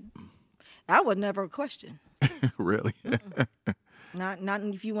 that was never a question. Really? Not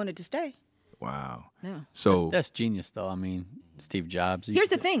if you wanted to stay. Wow. No. So that's genius, though. I mean, Steve Jobs. Here's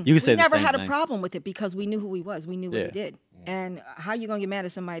the thing. You could say we never the same had a thing. problem with it, because we knew who he was. We knew what he did. And how you going to get mad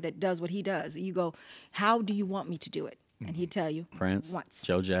at somebody that does what he does? You go, how do you want me to do it? And he'd tell you. Prince, once.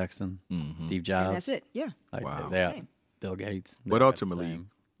 Joe Jackson, Steve Jobs. And that's it. Yeah. Like, wow. Bill Gates. But ultimately,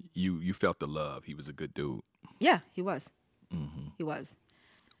 you felt the love. He was a good dude. Yeah, he was. He was.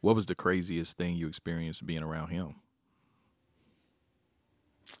 What was the craziest thing you experienced being around him?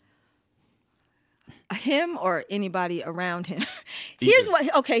 Him or anybody around him. Here's what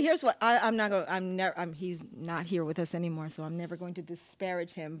he's not here with us anymore, so I'm never going to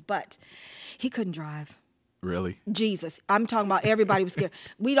disparage him, but he couldn't drive. Really? Jesus. I'm talking about everybody was scared.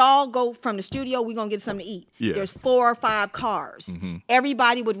 We'd all go from the studio, we're going to get something to eat. Yeah. There's 4 or 5 cars.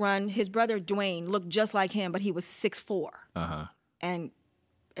 Everybody would run. His brother, Dwayne, looked just like him, but he was 6'4". And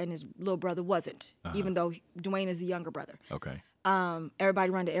his little brother wasn't, even though Dwayne is the younger brother. Okay.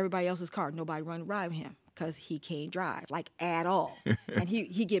 Everybody run to everybody else's car. Nobody run to ride with him, because he can't drive, like, at all. And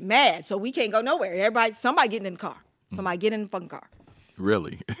he get mad, so we can't go nowhere. Somebody getting in the car. Somebody get in the fucking car.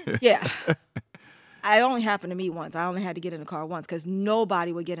 Really? Yeah. It only happened to me once. I only had to get in the car once, because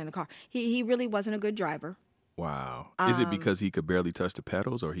nobody would get in the car. He really wasn't a good driver. Wow. Is it because he could barely touch the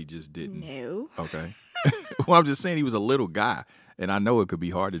pedals, or he just didn't? No. Okay. Well, I'm just saying he was a little guy, and I know it could be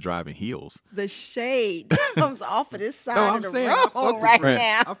hard to drive in heels. The shade comes off of this side No, of I'm the saying I road fuck with right Prince.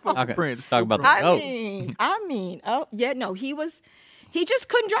 now. I fuck with Prince. Talk about super the hard. I mean, oh yeah, no, he just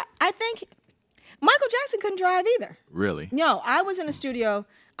couldn't drive. I think Michael Jackson couldn't drive either. Really? No, I was in the studio.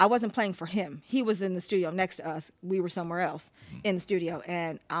 I wasn't playing for him. He was in the studio next to us. We were somewhere else in the studio,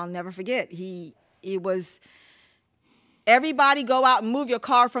 and I'll never forget. It was everybody go out and move your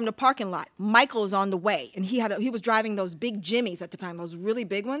car from the parking lot. Michael's on the way, and he was driving those big Jimmies at the time, those really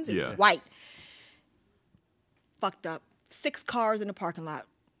big ones. It was white. Fucked up. 6 cars in the parking lot.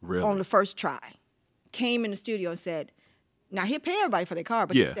 Really? On the first try. Came in the studio and said, now he'll pay everybody for their car,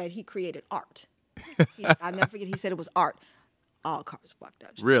 but he said he created art. I'll never forget, he said it was art. All cars fucked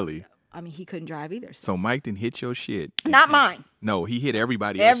up. Really? I mean, he couldn't drive either. So Mike didn't hit your shit? Not mine. No, he hit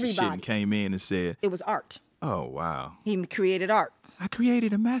everybody else's shit and came in and said, it was art. Oh, wow. He created art. I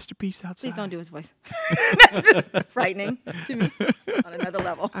created a masterpiece outside. Please don't do his voice. Just frightening to me on another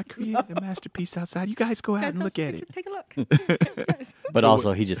level. I created a masterpiece outside. You guys go out and look at it. Take a look. But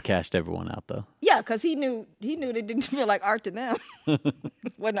also, he just cashed everyone out, though. Yeah, because he knew they didn't feel like art to them.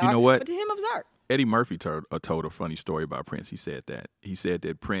 Wasn't art, know what? but to him it was art. Eddie Murphy told a funny story about Prince. He said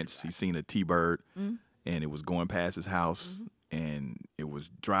that Prince, he seen a T-Bird and it was going past his house and it was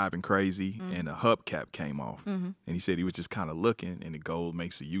driving crazy and the hubcap came off. And he said he was just kind of looking and the gold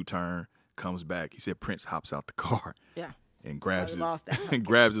makes a U-turn, comes back. He said Prince hops out the car. Yeah. And grabs his Get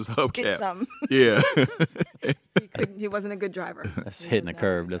hubcap. something. Yeah. He wasn't a good driver. That's hitting a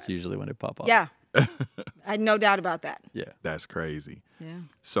curve. That's usually when they pop off. Yeah. I had no doubt about that. Yeah. That's crazy. Yeah.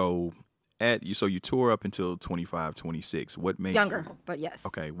 So you tour up until 25, 26. What made Younger, you, but yes.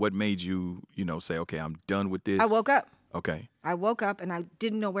 Okay. What made you, say, okay, I'm done with this? I woke up. Okay. I woke up and I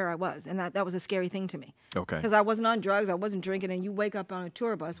didn't know where I was. And that was a scary thing to me. Okay. Because I wasn't on drugs. I wasn't drinking. And you wake up on a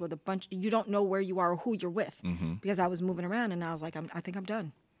tour bus with you don't know where you are or who you're with. Because I was moving around and I was like, I think I'm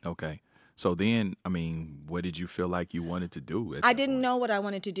done. Okay. So then, what did you feel like you wanted to do? I didn't know what I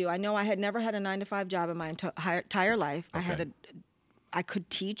wanted to do. I know I had never had a 9-to-5 job in my entire life. Okay. I could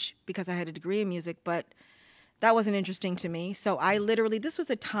teach because I had a degree in music, but that wasn't interesting to me. So I literally, this was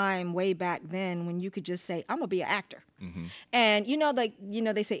a time way back then when you could just say, I'm going to be an actor. And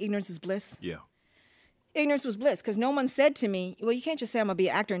they say ignorance is bliss. Yeah. Ignorance was bliss because no one said to me, well, you can't just say I'm going to be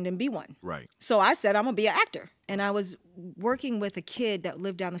an actor and then be one. Right. So I said, I'm going to be an actor. And I was working with a kid that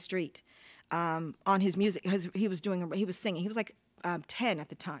lived down the street on his music. He was singing. He was like 10 at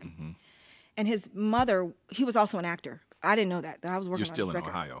the time. And his mother, he was also an actor. I didn't know that. I was working. You're still on in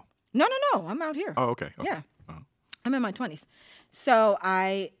record. Ohio? No. I'm out here. Oh, okay. Yeah. I'm in my 20s. So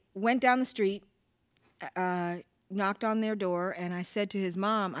I went down the street, knocked on their door, and I said to his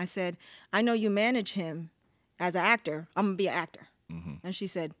mom, I said, I know you manage him as an actor. I'm going to be an actor. And she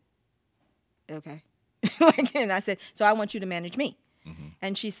said, okay. And I said, so I want you to manage me.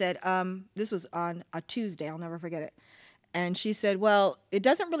 And she said, this was on a Tuesday. I'll never forget it. And she said, well, it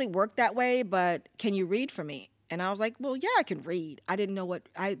doesn't really work that way, but can you read for me? And I was like, well, yeah, I can read. I didn't know what,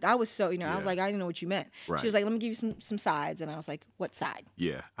 I was so, I was like, I didn't know what you meant. Right. She was like, let me give you some sides. And I was like, what side?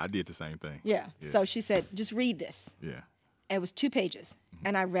 Yeah, I did the same thing. Yeah. So she said, just read this. Yeah. And it was 2 pages.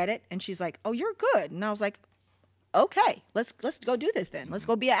 And I read it, and she's like, oh, you're good. And I was like, okay, let's go do this then. Let's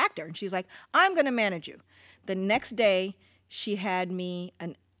go be an actor. And she's like, I'm going to manage you. The next day, she had me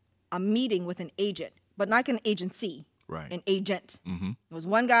a meeting with an agent, but not an agency. Right. An agent. It was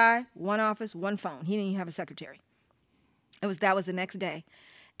one guy, one office, one phone. He didn't even have a secretary. That was the next day.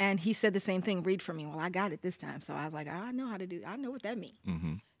 And he said the same thing, read for me. Well, I got it this time. So I was like, I know how to do, I know what that means.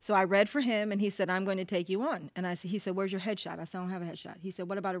 So I read for him and he said, I'm going to take you on. And he said, where's your headshot? I said, I don't have a headshot. He said,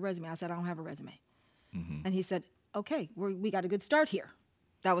 what about a resume? I said, I don't have a resume. And he said, okay, we got a good start here.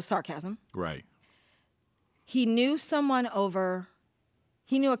 That was sarcasm. Right. He knew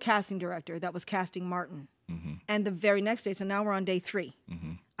he knew a casting director that was casting Martin. And the very next day, so now we're on day 3,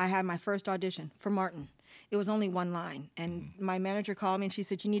 I had my first audition for Martin. It was only one line. And my manager called me and she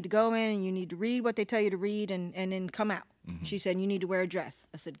said, you need to go in and you need to read what they tell you to read and then come out. She said, you need to wear a dress.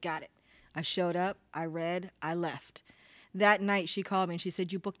 I said, got it. I showed up, I read, I left. That night she called me and she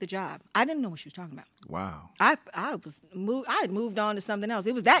said, you booked the job. I didn't know what she was talking about. Wow. I had moved on to something else.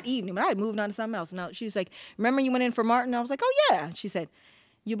 It was that evening, but I had moved on to something else. Now she was like, remember you went in for Martin? I was like, oh yeah. She said,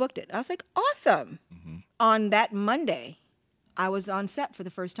 you booked it. I was like, awesome. On that Monday, I was on set for the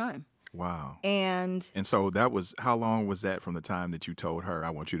first time. Wow. And so that was, how long was that from the time that you told her,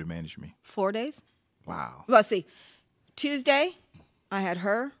 I want you to manage me? 4 days. Wow. Well, see, Tuesday, I had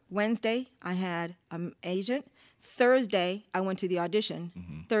her. Wednesday, I had an agent. Thursday, I went to the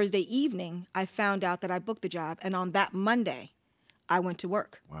audition. Thursday evening, I found out that I booked the job. And on that Monday, I went to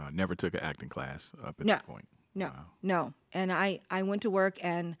work. Wow. Never took an acting class up at No. that point. No, Wow. no. And I went to work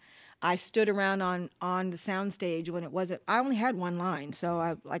and I stood around on the soundstage when it wasn't, I only had one line. So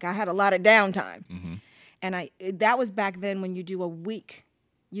I had a lot of downtime. And that was back then when you do a week,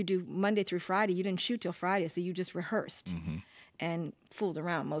 you do Monday through Friday. You didn't shoot till Friday. So you just rehearsed and fooled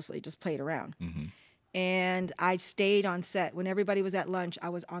around, mostly just played around. And I stayed on set. When everybody was at lunch, I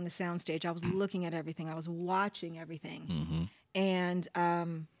was on the soundstage. I was looking at everything. I was watching everything. And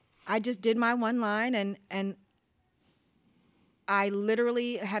I just did my one line, and I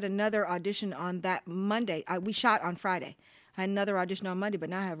literally had another audition on that Monday. We shot on Friday. I had another audition on Monday, but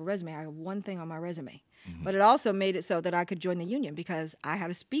now I have a resume. I have one thing on my resume. But it also made it so that I could join the union because I had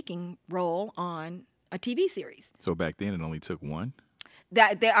a speaking role on a TV series. So back then it only took one?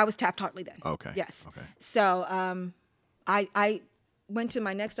 I was Taft-Hartley then. Okay. Yes. Okay. So I went to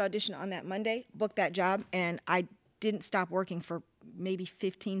my next audition on that Monday, booked that job, and I didn't stop working for maybe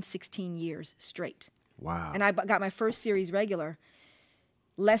 15, 16 years straight. Wow. And I got my first series regular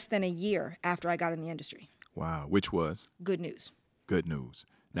less than a year after I got in the industry. Wow. Which was? Good News. Good News.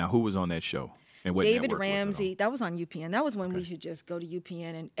 Now, who was on that show? And what David network was it on? Ramsey. That was on UPN. That was when we should just go to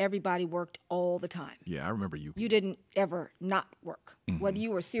UPN and everybody worked all the time. Yeah, I remember UPN. You didn't ever not work. Whether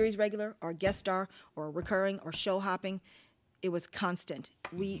you were a series regular or guest star or recurring or show hopping, it was constant.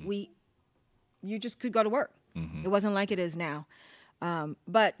 You just could go to work. It wasn't like it is now.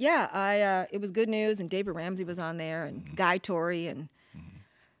 But yeah, it was Good News, and David Ramsey was on there, and Guy Torrey, and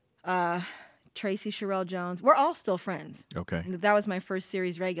Tracy Sherelle Jones. We're all still friends. Okay. And that was my first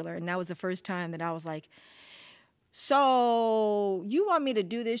series regular, and that was the first time that I was like, so you want me to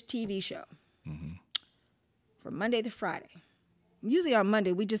do this TV show from Monday to Friday? Usually on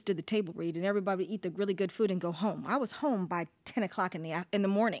Monday, we just did the table read, and everybody would eat the really good food and go home. I was home by 10 o'clock in the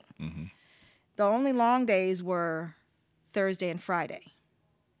morning. The only long days were Thursday and Friday.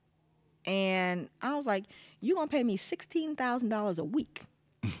 And I was like, you gonna pay me $16,000 a week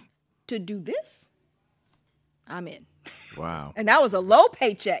to do this? I'm in. Wow. And that was a low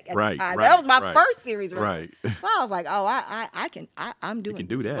paycheck at the time. That was my first series. Right. So I was like, oh, I'm doing You can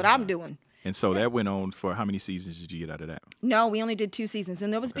do that. what I'm doing. And so that went on for how many seasons did you get out of that? No, we only did 2 seasons.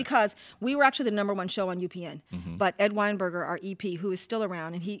 And that was because we were actually the #1 show on UPN. But Ed Weinberger, our EP, who is still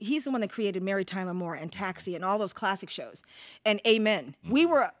around, and he's the one that created Mary Tyler Moore and Taxi and all those classic shows. And Amen.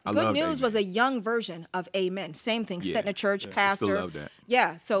 Good News was a young version of Amen. Same thing, set in a church, pastor. Still love that.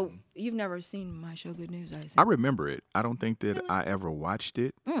 Yeah, so you've never seen my show, Good News, I assume. I remember it. I don't think that I ever watched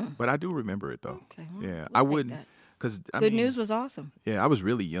it, but I do remember it, though. Okay, well, Yeah, we'll I take wouldn't. that. Because Good News was awesome. Yeah, I was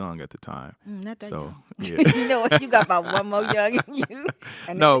really young at the time. Not that so, young. Yeah. You know what? You got about one more young than you.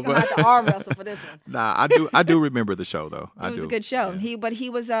 And No, then we're gonna have to arm wrestle for this one. Nah, I do remember the show though. It was a good show. Yeah.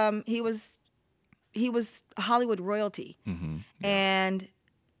 He was Hollywood royalty. And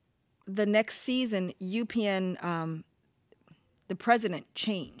the next season, UPN, the president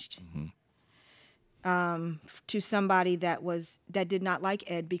changed to somebody that did not like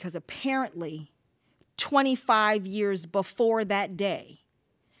Ed, because apparently 25 years before that day,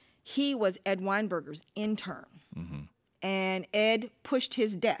 he was Ed Weinberger's intern. And Ed pushed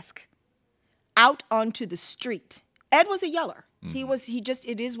his desk out onto the street. Ed was a yeller.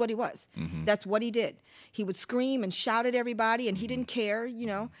 It is what he was. That's what he did. He would scream and shout at everybody, and he didn't care, you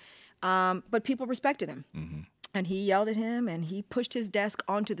know. But people respected him. And he yelled at him, and he pushed his desk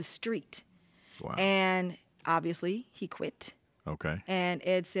onto the street. Wow. And obviously, he quit. Okay. And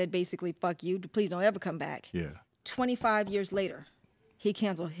Ed said, basically, fuck you. Please don't ever come back. Yeah. 25 years later, he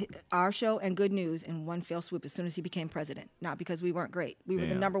canceled our show and Good News in one fell swoop as soon as he became president. Not because we weren't great. We were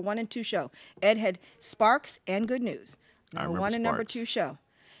the #1 and #2 show. Ed had Sparks and Good News. #1 and #2 show.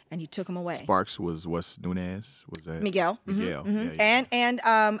 And he took them away. Sparks was what's known as? Was that? Miguel. Miguel. Yeah.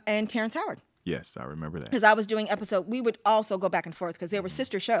 And Terrence Howard. Yes, I remember that. Because I was doing we would also go back and forth because they were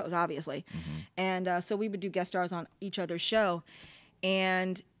sister shows, obviously. And so we would do guest stars on each other's show.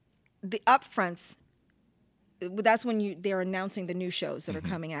 And the upfronts, that's when they're announcing the new shows that are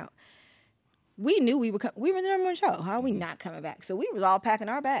coming out. We knew we were the #1 show. How are we not coming back? So we were all packing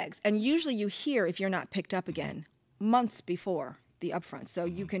our bags. And usually you hear, if you're not picked up again, months before the upfront. So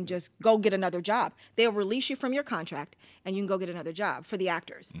you can just go get another job. They'll release you from your contract and you can go get another job for the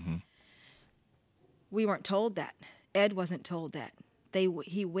actors. We weren't told that. Ed wasn't told that.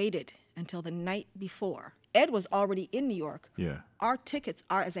 He waited until the night before. Ed was already in New York. Yeah. Our tickets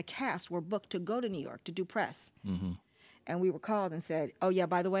as a cast were booked to go to New York to do press. And we were called and said, oh yeah,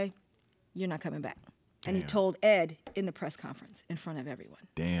 by the way, you're not coming back. And he told Ed in the press conference in front of everyone.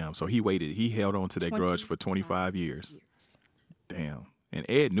 Damn. So he waited. He held on to that grudge for 25 years. Damn. And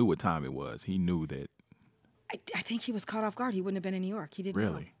Ed knew what time it was. He knew that. I think he was caught off guard. He wouldn't have been in New York. He didn't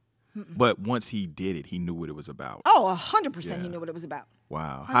really. But once he did it, he knew what it was about. Oh, 100% he knew what it was about.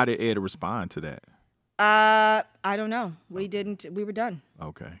 Wow. 100%. How did Ed respond to that? I don't know. We were done.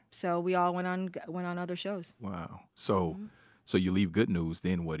 Okay. So we all went on other shows. Wow. So so you leave Good News,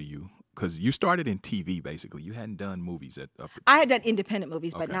 then what do you? Because you started in TV basically. You hadn't done movies I had done independent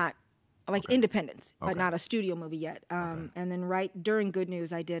movies, but not like independents, but not a studio movie yet. And then right during Good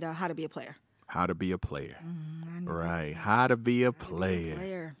News, I did How to Be a Player. How to Be a Player. Right. How to Be a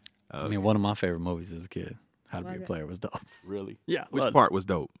Player. I mean, one of my favorite movies as a kid. How to Be a Player was dope. Really? Yeah. Which part was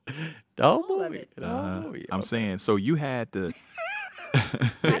dope? The whole movie. I'm saying, so you had to.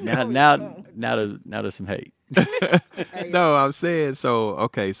 now there's some hate. No, I'm saying, so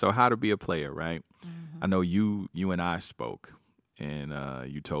How to Be a Player, right? I know you and I spoke, and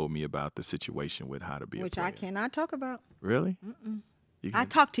you told me about the situation with How to Be a Player. Which I cannot talk about. Really? I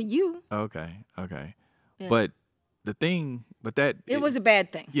talked to you. Okay. Yeah. But the thing, it was a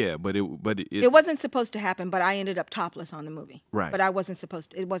bad thing. Yeah, but it wasn't supposed to happen. But I ended up topless on the movie. Right. But it wasn't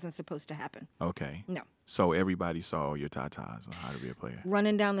supposed to happen. Okay. No. So everybody saw your tatas on How to Be a Player.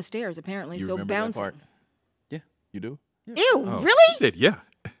 Running down the stairs, apparently. You so remember bouncing. that part? Yeah. You do? Ew, Oh, really? She said, yeah.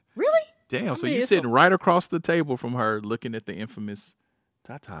 Really? Damn. So you're sitting right across the table from her, looking at the infamous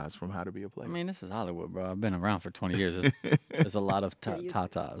tatas from How to Be a Player. I mean, this is Hollywood, bro. I've been around for 20 years. There's a lot of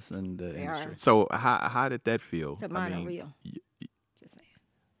tatas in the industry. So how did that feel? Except mine are real. Just saying.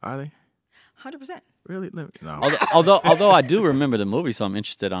 Are they? 100%. Really? No. Although I do remember the movie, so I'm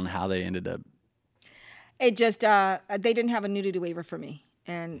interested on how they ended up. It just they didn't have a nudity waiver for me,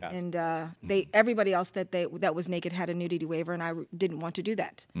 and everybody else that was naked had a nudity waiver, and I didn't want to do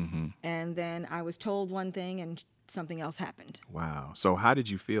that. And then I was told one thing, and something else happened. Wow. So how did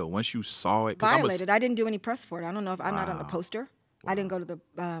you feel once you saw it? Violated. I didn't do any press for it. I don't know if I'm not on the poster. Wow. I didn't go to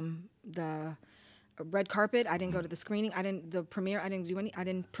the red carpet. I didn't go to the screening. The premiere. I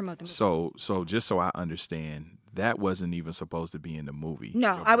didn't promote the movie. So just so I understand, that wasn't even supposed to be in the movie.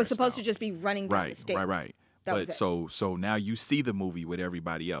 No, I was supposed to just be running down the stairs. Right. But so now you see the movie with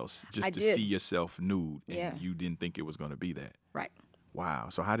everybody else just to see yourself nude, and you didn't think it was going to be that. Right. Wow.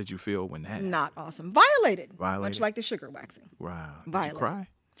 So how did you feel when that? Not awesome. Violated. Much like the sugar waxing. Wow. Violated. Did you cry?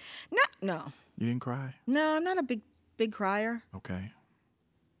 No. You didn't cry? No, I'm not a big crier. Okay.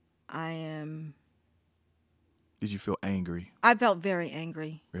 I am. Did you feel angry? I felt very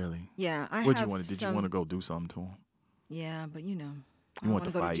angry. Really? Yeah. Did you want to go do something to him? Yeah, but I don't want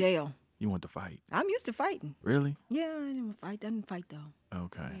to go fight. to jail. You want to fight? I'm used to fighting. Really? Yeah, I didn't fight though.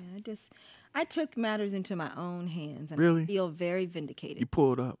 Okay. Yeah, I took matters into my own hands, and really? I feel very vindicated. You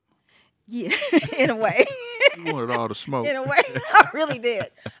pulled up. Yeah, in a way. You wanted all the smoke. In a way, I really did.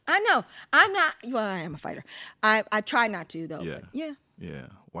 I know. I'm not. Well, I am a fighter. I try not to though. Yeah. Yeah. Yeah.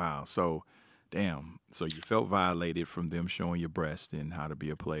 Wow. So, damn. So you felt violated from them showing your breast and How to Be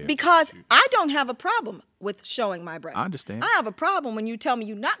a Player. Because I don't have a problem with showing my breast. I understand. I have a problem when you tell me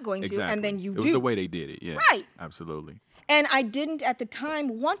you're not going to, and then you do. It was the way they did it. Yeah. Right. Absolutely. And I didn't at the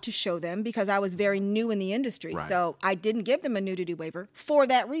time want to show them because I was very new in the industry. Right. So I didn't give them a nudity waiver for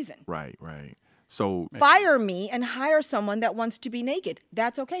that reason. Right. So fire me and hire someone that wants to be naked.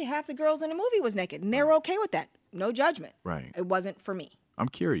 That's okay. Half the girls in the movie was naked, and they were okay with that. No judgment. Right. It wasn't for me. I'm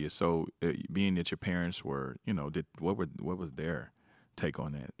curious. So, being that your parents were, what was their take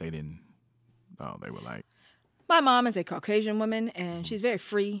on that? They didn't. Oh, they were like. My mom is a Caucasian woman, and she's very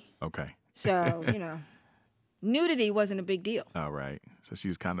free. Okay. So nudity wasn't a big deal. All right. So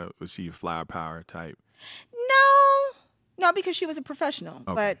was she a flower power type? No, because she was a professional.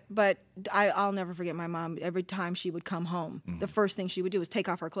 Okay. But I'll never forget my mom. Every time she would come home, the first thing she would do was take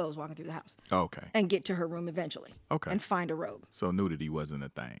off her clothes walking through the house. Okay. And get to her room eventually. Okay. And find a robe. So nudity wasn't a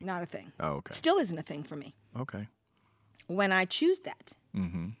thing. Not a thing. Oh, okay. Still isn't a thing for me. Okay. When I choose that.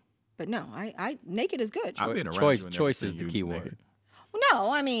 Mm-hmm. But no, I naked is good. I've been around choice is the key word.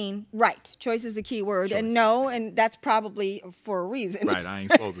 No, I mean, right. Choice is the key word. Choice. And that's probably for a reason. Right. I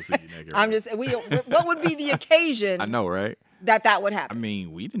ain't supposed to see you naked. I'm just, what would be the occasion? I know, right? That would happen. I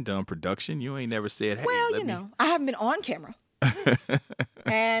mean, we done production. You ain't never said, hey, well, I haven't been on camera.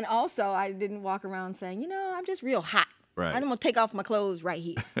 And also, I didn't walk around saying, I'm just real hot. Right. I'm going to take off my clothes right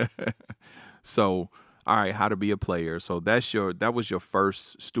here. So, all right, How to Be a Player. So that was your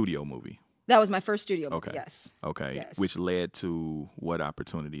first studio movie. That was my first studio movie, okay. Yes. Okay. Yes. Which led to what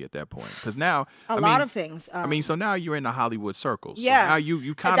opportunity at that point? Because now a lot of things. So now you're in the Hollywood circles. Yeah. So now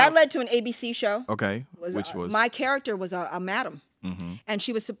you kind of that led to an ABC show. Okay. Which was my character was a madam, mm-hmm. and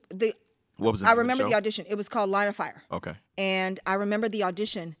she was What was the I name of the remember show? the audition. It was called Line of Fire. Okay. And I remember the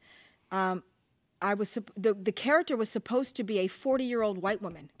audition. The character was supposed to be a 40-year-old white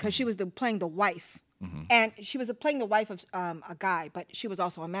woman because she was playing the wife. And she was playing the wife of a guy, but she was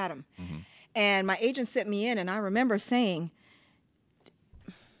also a madam. And my agent sent me in, and I remember saying,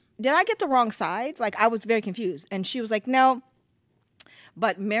 did I get the wrong sides? Like, I was very confused. And she was like, no.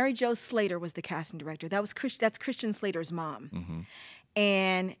 But Mary Jo Slater was the casting director. That's Christian Slater's mom.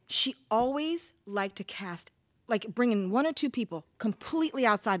 And she always liked to cast, like, bring in one or two people completely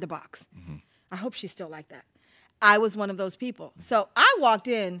outside the box. I hope she's still like that. I was one of those people. So I walked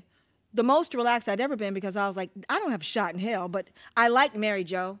in the most relaxed I'd ever been because I was like, I don't have a shot in hell, but I liked Mary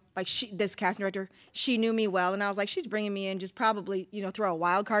Jo, like this casting director. She knew me well, and I was like, she's bringing me in just probably, throw a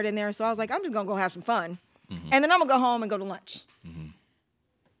wild card in there. So I was like, I'm just going to go have some fun. And then I'm going to go home and go to lunch.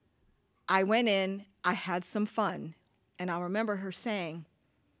 I went in, I had some fun, and I remember her saying,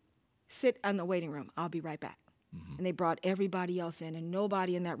 sit in the waiting room. I'll be right back. And they brought everybody else in, and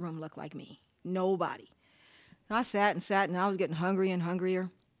nobody in that room looked like me. Nobody. And I sat, and I was getting hungry and hungrier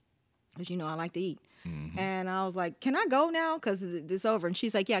because, I like to eat. And I was like, can I go now? Because it's over. And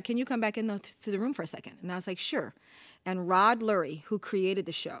she's like, yeah, can you come back in to the room for a second? And I was like, sure. And Rod Lurie, who created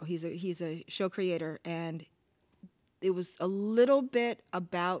the show, he's a show creator, and it was a little bit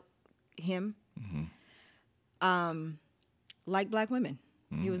about him, like black women.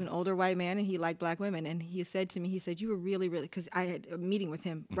 He was an older white man, and he liked black women. And he said to me, you were really, really, because I had a meeting with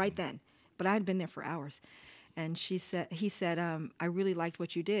him right then, but I had been there for hours. And he said, I really liked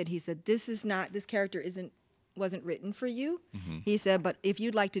what you did. He said, this character wasn't written for you. He said, but if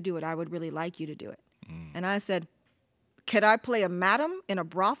you'd like to do it, I would really like you to do it. And I said, could I play a madam in a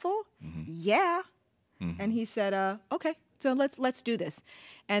brothel? Yeah. And he said, okay, so let's do this.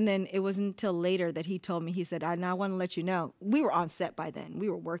 And then it wasn't until later that he told me, he said, I want to let you know, we were on set by then. We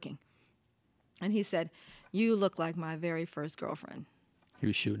were working. And he said, you look like my very first girlfriend. He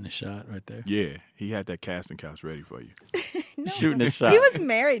was shooting a shot right there. Yeah, he had that casting couch ready for you. No, Shooting a shot. He was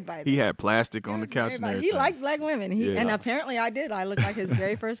married by then. He had plastic on the couch and everything. He liked black women. Yeah. And apparently I did. I looked like his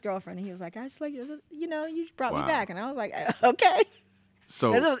very first girlfriend. And he was like, I just like, you brought me Wow. back. And I was like, okay.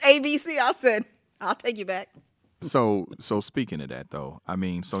 So As it was ABC, I said, I'll take you back. So speaking of that though, I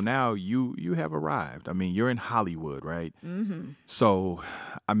mean, so now you have arrived. I mean, you're in Hollywood, right? So,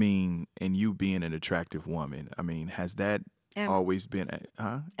 I mean, and you being an attractive woman, I mean, has that Emma. always been,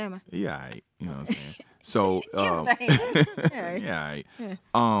 Emma. Yeah, you know what I'm saying? So, Yeah.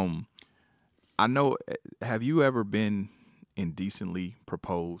 I know, have you ever been indecently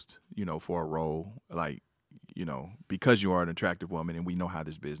proposed, for a role, like, because you are an attractive woman and we know how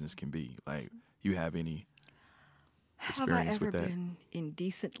this business can be, like, you have any experience with that? Have I ever been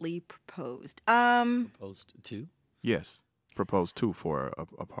indecently proposed? Proposed to? Yes, proposed to for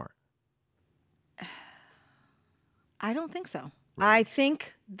a part. I don't think so. Right. I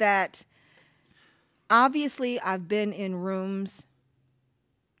think that obviously I've been in rooms,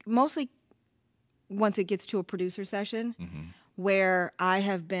 mostly once it gets to a producer session, where I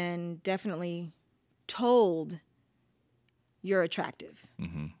have been definitely told you're attractive.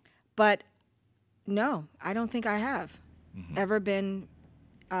 But no, I don't think I have ever been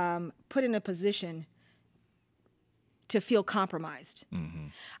put in a position to feel compromised.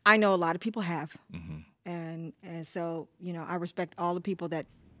 I know a lot of people have. And so, I respect all the people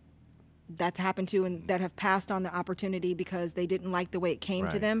that's happened to and that have passed on the opportunity because they didn't like the way it came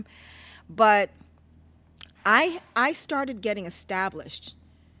to them. But I started getting established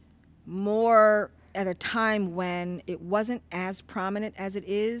more at a time when it wasn't as prominent as it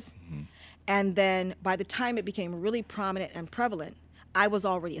is. And then by the time it became really prominent and prevalent, I was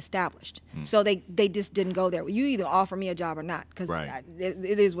already established. So they just didn't go there. You either offer me a job or not, because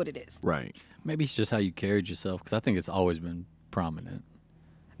it is what it is. Right. Maybe it's just how you carried yourself, because I think it's always been prominent.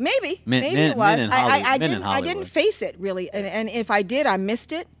 Maybe Men it was. in I Hollywood. didn't face it really, and if I did, I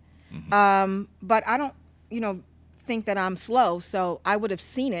missed it. But I don't, think that I'm slow, so I would have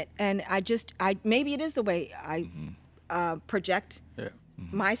seen it, and maybe it is the way I project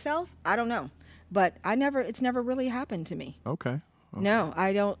myself. I don't know, but it's never really happened to me. Okay. No,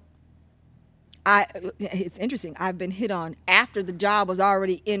 I don't. It's interesting. I've been hit on after the job was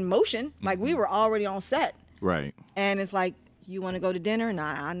already in motion. Like we were already on set. Right. And it's like, you want to go to dinner?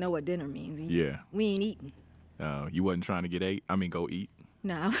 Nah, I know what dinner means. Yeah. We ain't eating. You wasn't trying to go eat?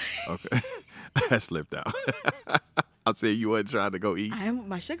 No. Okay. I slipped out. I'll say you wasn't trying to go eat. I am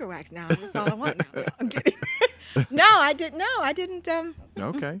my sugar wax now. That's all I want now. No, I'm kidding. No, I didn't.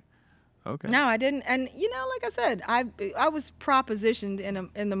 Okay. Okay. No, I didn't. And like I said, I was propositioned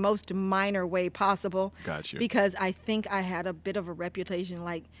in the most minor way possible. Got you. Because I think I had a bit of a reputation.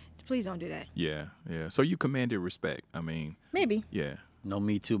 Like, please don't do that. Yeah. So you commanded respect. I mean. Maybe. Yeah. No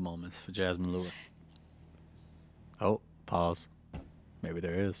Me Too moments for Jazsmin Lewis. Oh, pause. Maybe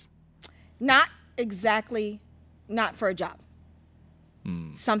there is. Not exactly, not for a job.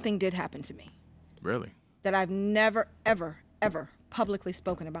 Mm. Something did happen to me. Really? That I've never, ever, ever publicly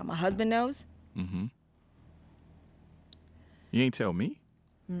spoken about. My husband knows. Mm-hmm. You ain't tell me?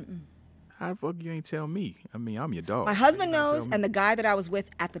 Mm-mm. How the fuck you ain't tell me? I mean, I'm your dog. My husband knows, and the guy that I was with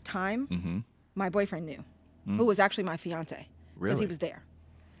at the time, my boyfriend knew, who was actually my fiance. Really? Because he was there.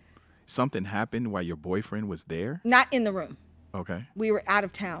 Something happened while your boyfriend was there? Not in the room. Okay. We were out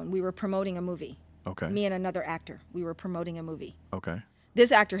of town. We were promoting a movie. Okay. Me and another actor. We were promoting a movie. Okay.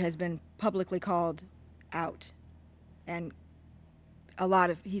 This actor has been publicly called out, and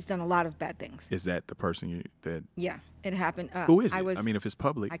he's done a lot of bad things. Is that the person that? Yeah, it happened. Who is it? I mean, if it's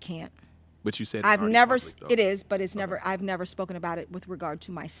public. I can't. But you said I've never. Public, it is, but it's never. I've never spoken about it with regard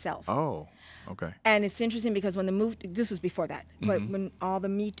to myself. Oh, okay. And it's interesting because when the movie, this was before that, but when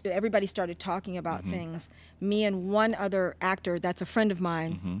everybody started talking about things, me and one other actor that's a friend of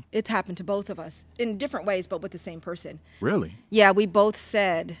mine, it's happened to both of us in different ways, but with the same person. Really? Yeah, we both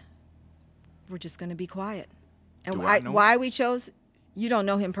said, we're just going to be quiet. And why we chose, you don't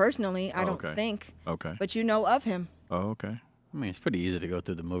know him personally, I don't think. Okay. But you know of him. Oh, okay. I mean, it's pretty easy to go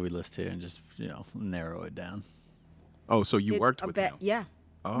through the movie list here and just, narrow it down. Oh, so you worked with him? Yeah.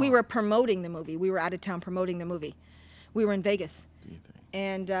 Oh. We were promoting the movie. We were out of town promoting the movie. We were in Vegas.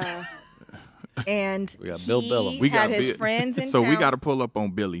 And and we got Bill Bellum. We had his friends in so town. We got to pull up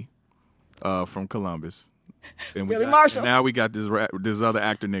on Billy from Columbus. And Billy Marshall. Now we got this other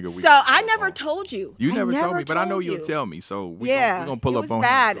actor nigga. So I never told you. You never told me, but I know you'll tell me. So we're going to pull up on him.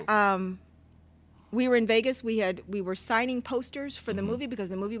 Bad. We were in Vegas. We were signing posters for the movie because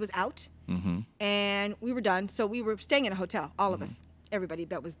the movie was out, and we were done. So we were staying in a hotel, all of us, everybody.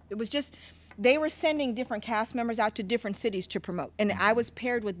 It was just they were sending different cast members out to different cities to promote, and I was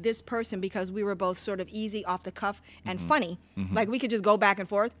paired with this person because we were both sort of easy, off the cuff, and funny. Like we could just go back and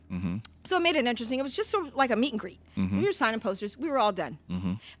forth. So it made it interesting. It was just sort of like a meet and greet. We were signing posters. We were all done,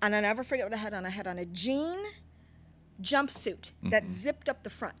 and I never forget what I had on. I had on a jean jumpsuit that zipped up the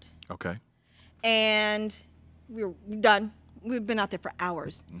front. Okay. And we were done. We've been out there for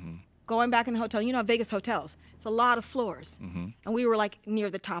hours. Going back in the hotel, Vegas hotels, it's a lot of floors. And we were like near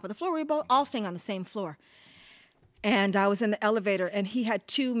the top of the floor. We were both all staying on the same floor. And I was in the elevator, and he had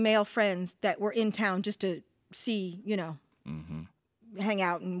two male friends that were in town just to see, hang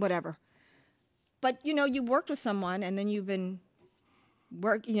out and whatever. But, you worked with someone, and then you've been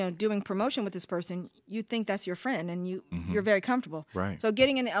doing promotion with this person, you think that's your friend, and you're very comfortable. Right. So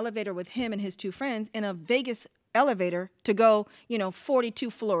getting in the elevator with him and his two friends in a Vegas elevator to go, 42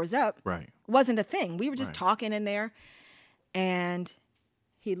 floors up, wasn't a thing. We were just talking in there, and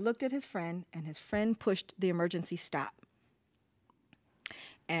he looked at his friend, and his friend pushed the emergency stop.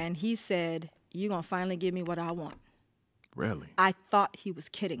 And he said, "You're going to finally give me what I want." Really? I thought he was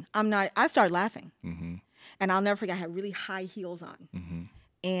kidding. I started laughing. And I'll never forget, I had really high heels on.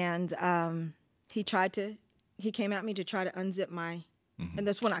 And he came at me to try to unzip my, and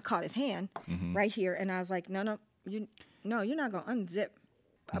that's when I caught his hand right here. And I was like, no, you're not going to unzip.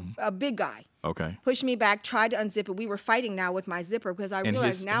 A big guy. Okay. Pushed me back, tried to unzip it. We were fighting now with my zipper because I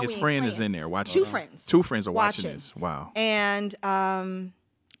realized now his friend is in there watching. Two friends. Two friends are watching this. Wow. And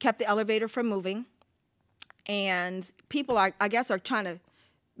kept the elevator from moving. And people, I guess, are trying to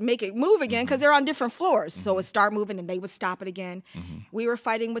make it move again because they're on different floors. So it would start moving and they would stop it again. We were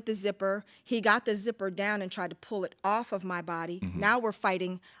fighting with the zipper. He got the zipper down and tried to pull it off of my body. Now we're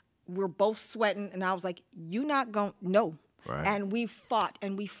fighting. We're both sweating. And I was like, "You not going, no." Right. And we fought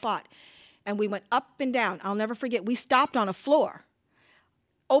and we fought. And we went up and down. I'll never forget. We stopped on a floor,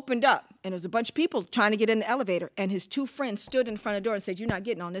 opened up, and there was a bunch of people trying to get in the elevator. And his two friends stood in front of the door and said, "You're not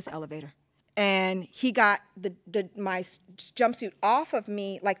getting on this elevator." And he got my jumpsuit off of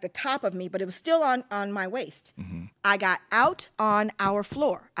me, like the top of me, but it was still on my waist. I got out on our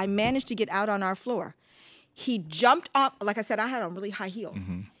floor. I managed to get out on our floor. He jumped up. Like I said, I had on really high heels.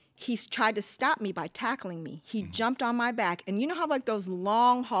 He's tried to stop me by tackling me. He jumped on my back. And you know how like those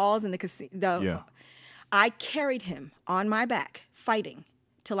long halls in the casino? Yeah. I carried him on my back, fighting,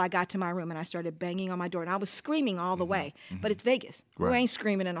 till I got to my room and I started banging on my door. And I was screaming all the way. But it's Vegas. Right. We ain't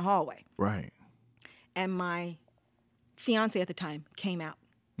screaming in the hallway. Right. And my fiance at the time came out.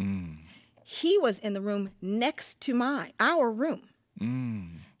 He was in the room next to our room.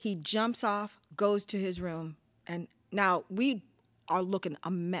 He jumps off, goes to his room. And now are looking a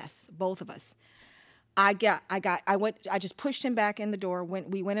mess, both of us. I just pushed him back in the door.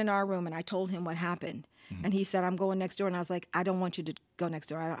 We went in our room, and I told him what happened. And he said, I'm going next door. And I was like, I don't want you to go next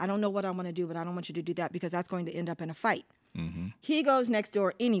door. I don't know what I'm going to do, but I don't want you to do that because that's going to end up in a fight. He goes next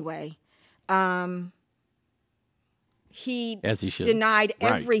door anyway. He denied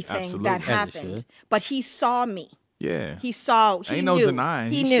everything that happened, but he saw me. Yeah. He saw. He Ain't knew. no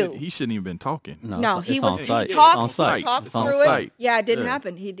denying. He knew. He shouldn't even been talking. No, he it's was. on site. He talked. On site. He talked It's on through it. site. Yeah, it didn't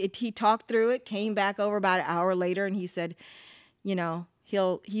happen. He talked through it. Came back over about an hour later, and he said, you know,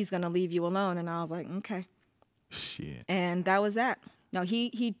 he's gonna leave you alone. And I was like, okay. Shit. And that was that. No,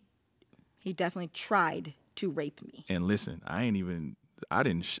 he definitely tried to rape me. And listen, I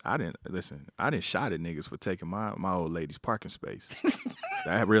didn't shot at niggas for taking my old lady's parking space.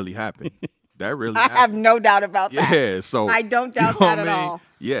 That really happened. That really happened. I have no doubt about that. Yeah, so I don't doubt that at all.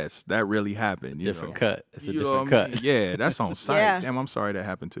 Yes, that really happened. Different cut. It's a different what I mean? cut. Yeah, that's on site. Yeah. Damn, I'm sorry that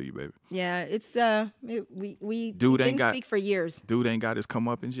happened to you, baby. Yeah, it's we Dude didn't speak for years. Dude ain't got his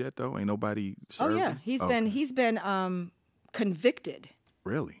comeuppance yet though. Ain't nobody served Oh yeah, him? he's been convicted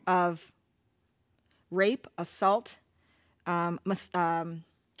Really? of rape, assault,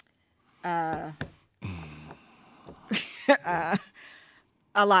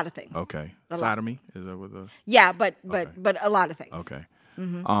 a lot of things. Okay. A lot. Sodomy is that what the? Yeah, but Okay. a lot of things. Okay.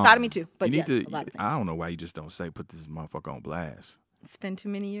 Sodomy too, but you need yes, to. a lot of things. I don't know why you just don't say put this motherfucker on blast. It's been too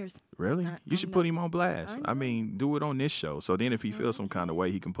many years. Really? You should put him on blast. I I mean, do it on this show. So then if he feels some kind of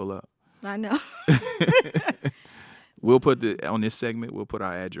way, he can pull up. I know. We'll put on this segment, we'll put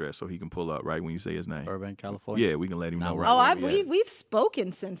our address so he can pull up right when you say his name. Burbank, California. Yeah, we can let him know. Not Right Oh, where we at. we've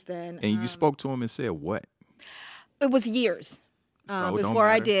spoken since then. And you spoke to him and said what? It was years So it don't before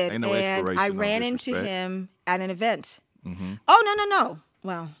I matter. did, Ain't no and expiration, I no ran into disrespect. him at an event. Mm-hmm. Oh no.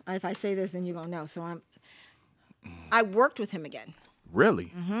 Well, if I say this, then you're gonna know. So I worked with him again. Really?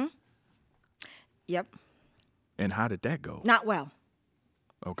 Mm-hmm. Yep. And how did that go? Not well,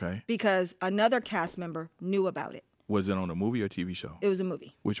 Okay. because another cast member knew about it. Was it on a movie or TV show? It was a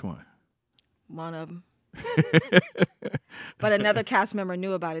movie, Which one? one of them. But another cast member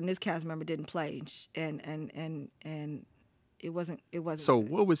knew about it, and this cast member didn't play, and it wasn't. So good.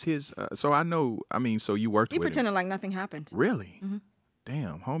 what was his? So I know. I mean, so you worked He with him. pretended like nothing happened. Really? Mhm.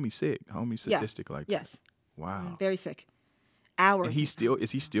 Damn, homie sick, homie Yeah. sadistic like that. Yes. Wow. Very sick. Hours. And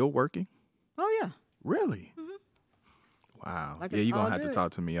is he still working? Oh yeah. Really? Mhm. Wow. Like Yeah, it's you're gonna all have to good.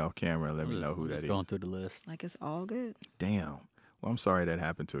 talk to me off camera and let me know who that Just is. going through the list. Like it's all good. Damn. Well, I'm sorry that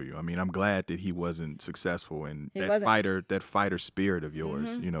happened to you. I mean, I'm glad that he wasn't successful and He that wasn't. fighter spirit of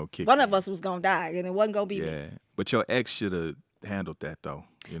yours, kicked One in. of us was gonna die, and it wasn't gonna be me. Yeah. But your ex should have handled that though.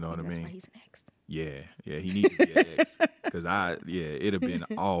 You know what I That's mean? why he's an ex. Yeah, he needed to be an ex. Cause it'd have been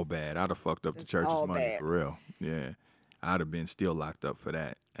all bad. I'd have fucked up the church's all money bad. for real. Yeah, I'd have been still locked up for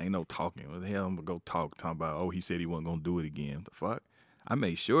that. Ain't no talking. What the hell I'm gonna go talking about? Oh, he said he wasn't gonna do it again. What the fuck? I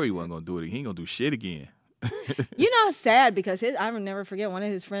made sure he wasn't gonna do it. He ain't gonna do shit again. You know, it's sad because I will never forget one of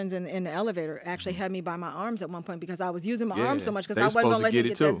his friends in the elevator actually had me by my arms at one point because I was using my arms so much because they I was wasn't supposed gonna let to him get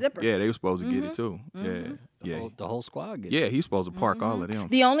get it that too. zipper. Yeah, they were supposed to get it too. Yeah. The whole squad gets Yeah, he's supposed to park all of them.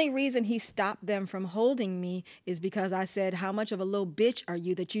 The only reason he stopped them from holding me is because I said, "How much of a little bitch are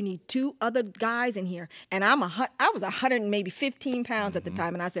you that you need two other guys in here?" And I was 100 and maybe 15 pounds at the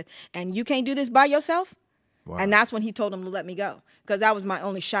time, and I said, "And you can't do this by yourself?" Wow. And that's when he told him to let me go because that was my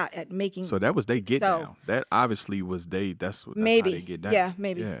only shot at making. So that was they get So- down. That obviously was that's how Maybe. they get down. Yeah,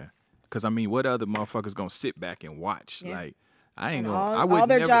 maybe. Yeah. Because I mean, what other motherfuckers gonna sit back and watch? Yeah. Like, I ain't And gonna. I all would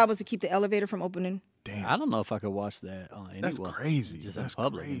their never. job was to keep the elevator from opening. Damn. I don't know if I could watch that on That's anyone. crazy. Just That's in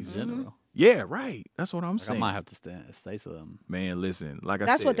public crazy. in general. Yeah, right. That's what I'm Like, I saying. might have to stay some. Man, listen. Like I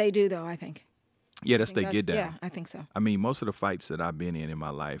That's said, what they do, though. I think. Yeah, that's I they think get down. Yeah, I think so. I mean, most of the fights that I've been in my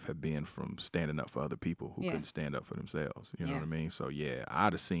life have been from standing up for other people who Yeah. couldn't stand up for themselves. You know Yeah. what I mean? So yeah,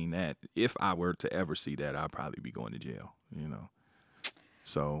 I'd have seen that. If I were to ever see that, I'd probably be going to jail.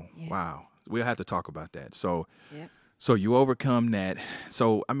 So Yeah. wow, we'll have to talk about that. So, Yeah. so you overcome that.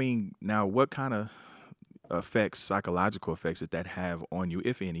 So I mean, now what kind of psychological effects did that have on you,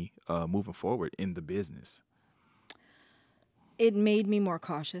 if any, moving forward in the business? It made me more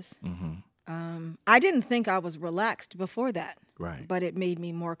cautious. Mm-hmm. I didn't think I was relaxed before that, Right. but it made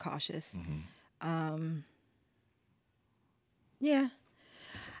me more cautious. Mm-hmm. Yeah.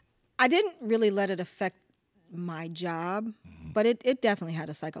 I didn't really let it affect my job, Mm-hmm. but it definitely had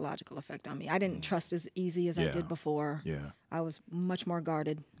a psychological effect on me. I didn't trust as easy as I Yeah. did before. Yeah. I was much more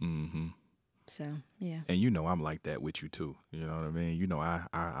guarded. Mm-hmm. So, yeah. And I'm like that with you too. You know what I mean?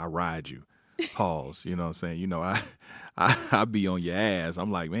 I ride you. Pause. You know what I'm saying? You know, I be on your ass.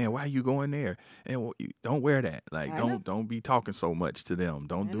 I'm like, man, why you going there? And don't wear that. Like, don't be talking so much to them.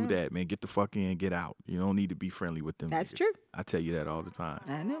 Don't do that, man. Get the fuck in, get out. You don't need to be friendly with them. That's niggas. true. I tell you that all the time.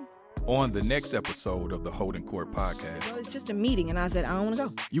 I know. On the next episode of the Holdin Court podcast. Well, it's just a meeting, and I said, I don't want to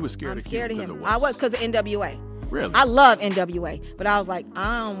go. You were scared of scared of Ken him. I was, because of NWA. Really? I love NWA, but I was like,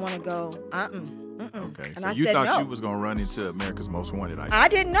 I don't want to go. Okay, and so I you said thought no. you was gonna run into America's Most Wanted. I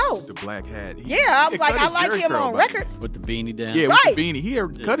didn't know. The black hat. I was like, I like him on records. With the beanie down. Yeah, Right. with the beanie.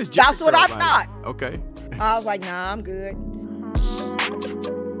 He cut his Jerry That's what curl I by thought. it. Okay. I was like, nah, I'm good.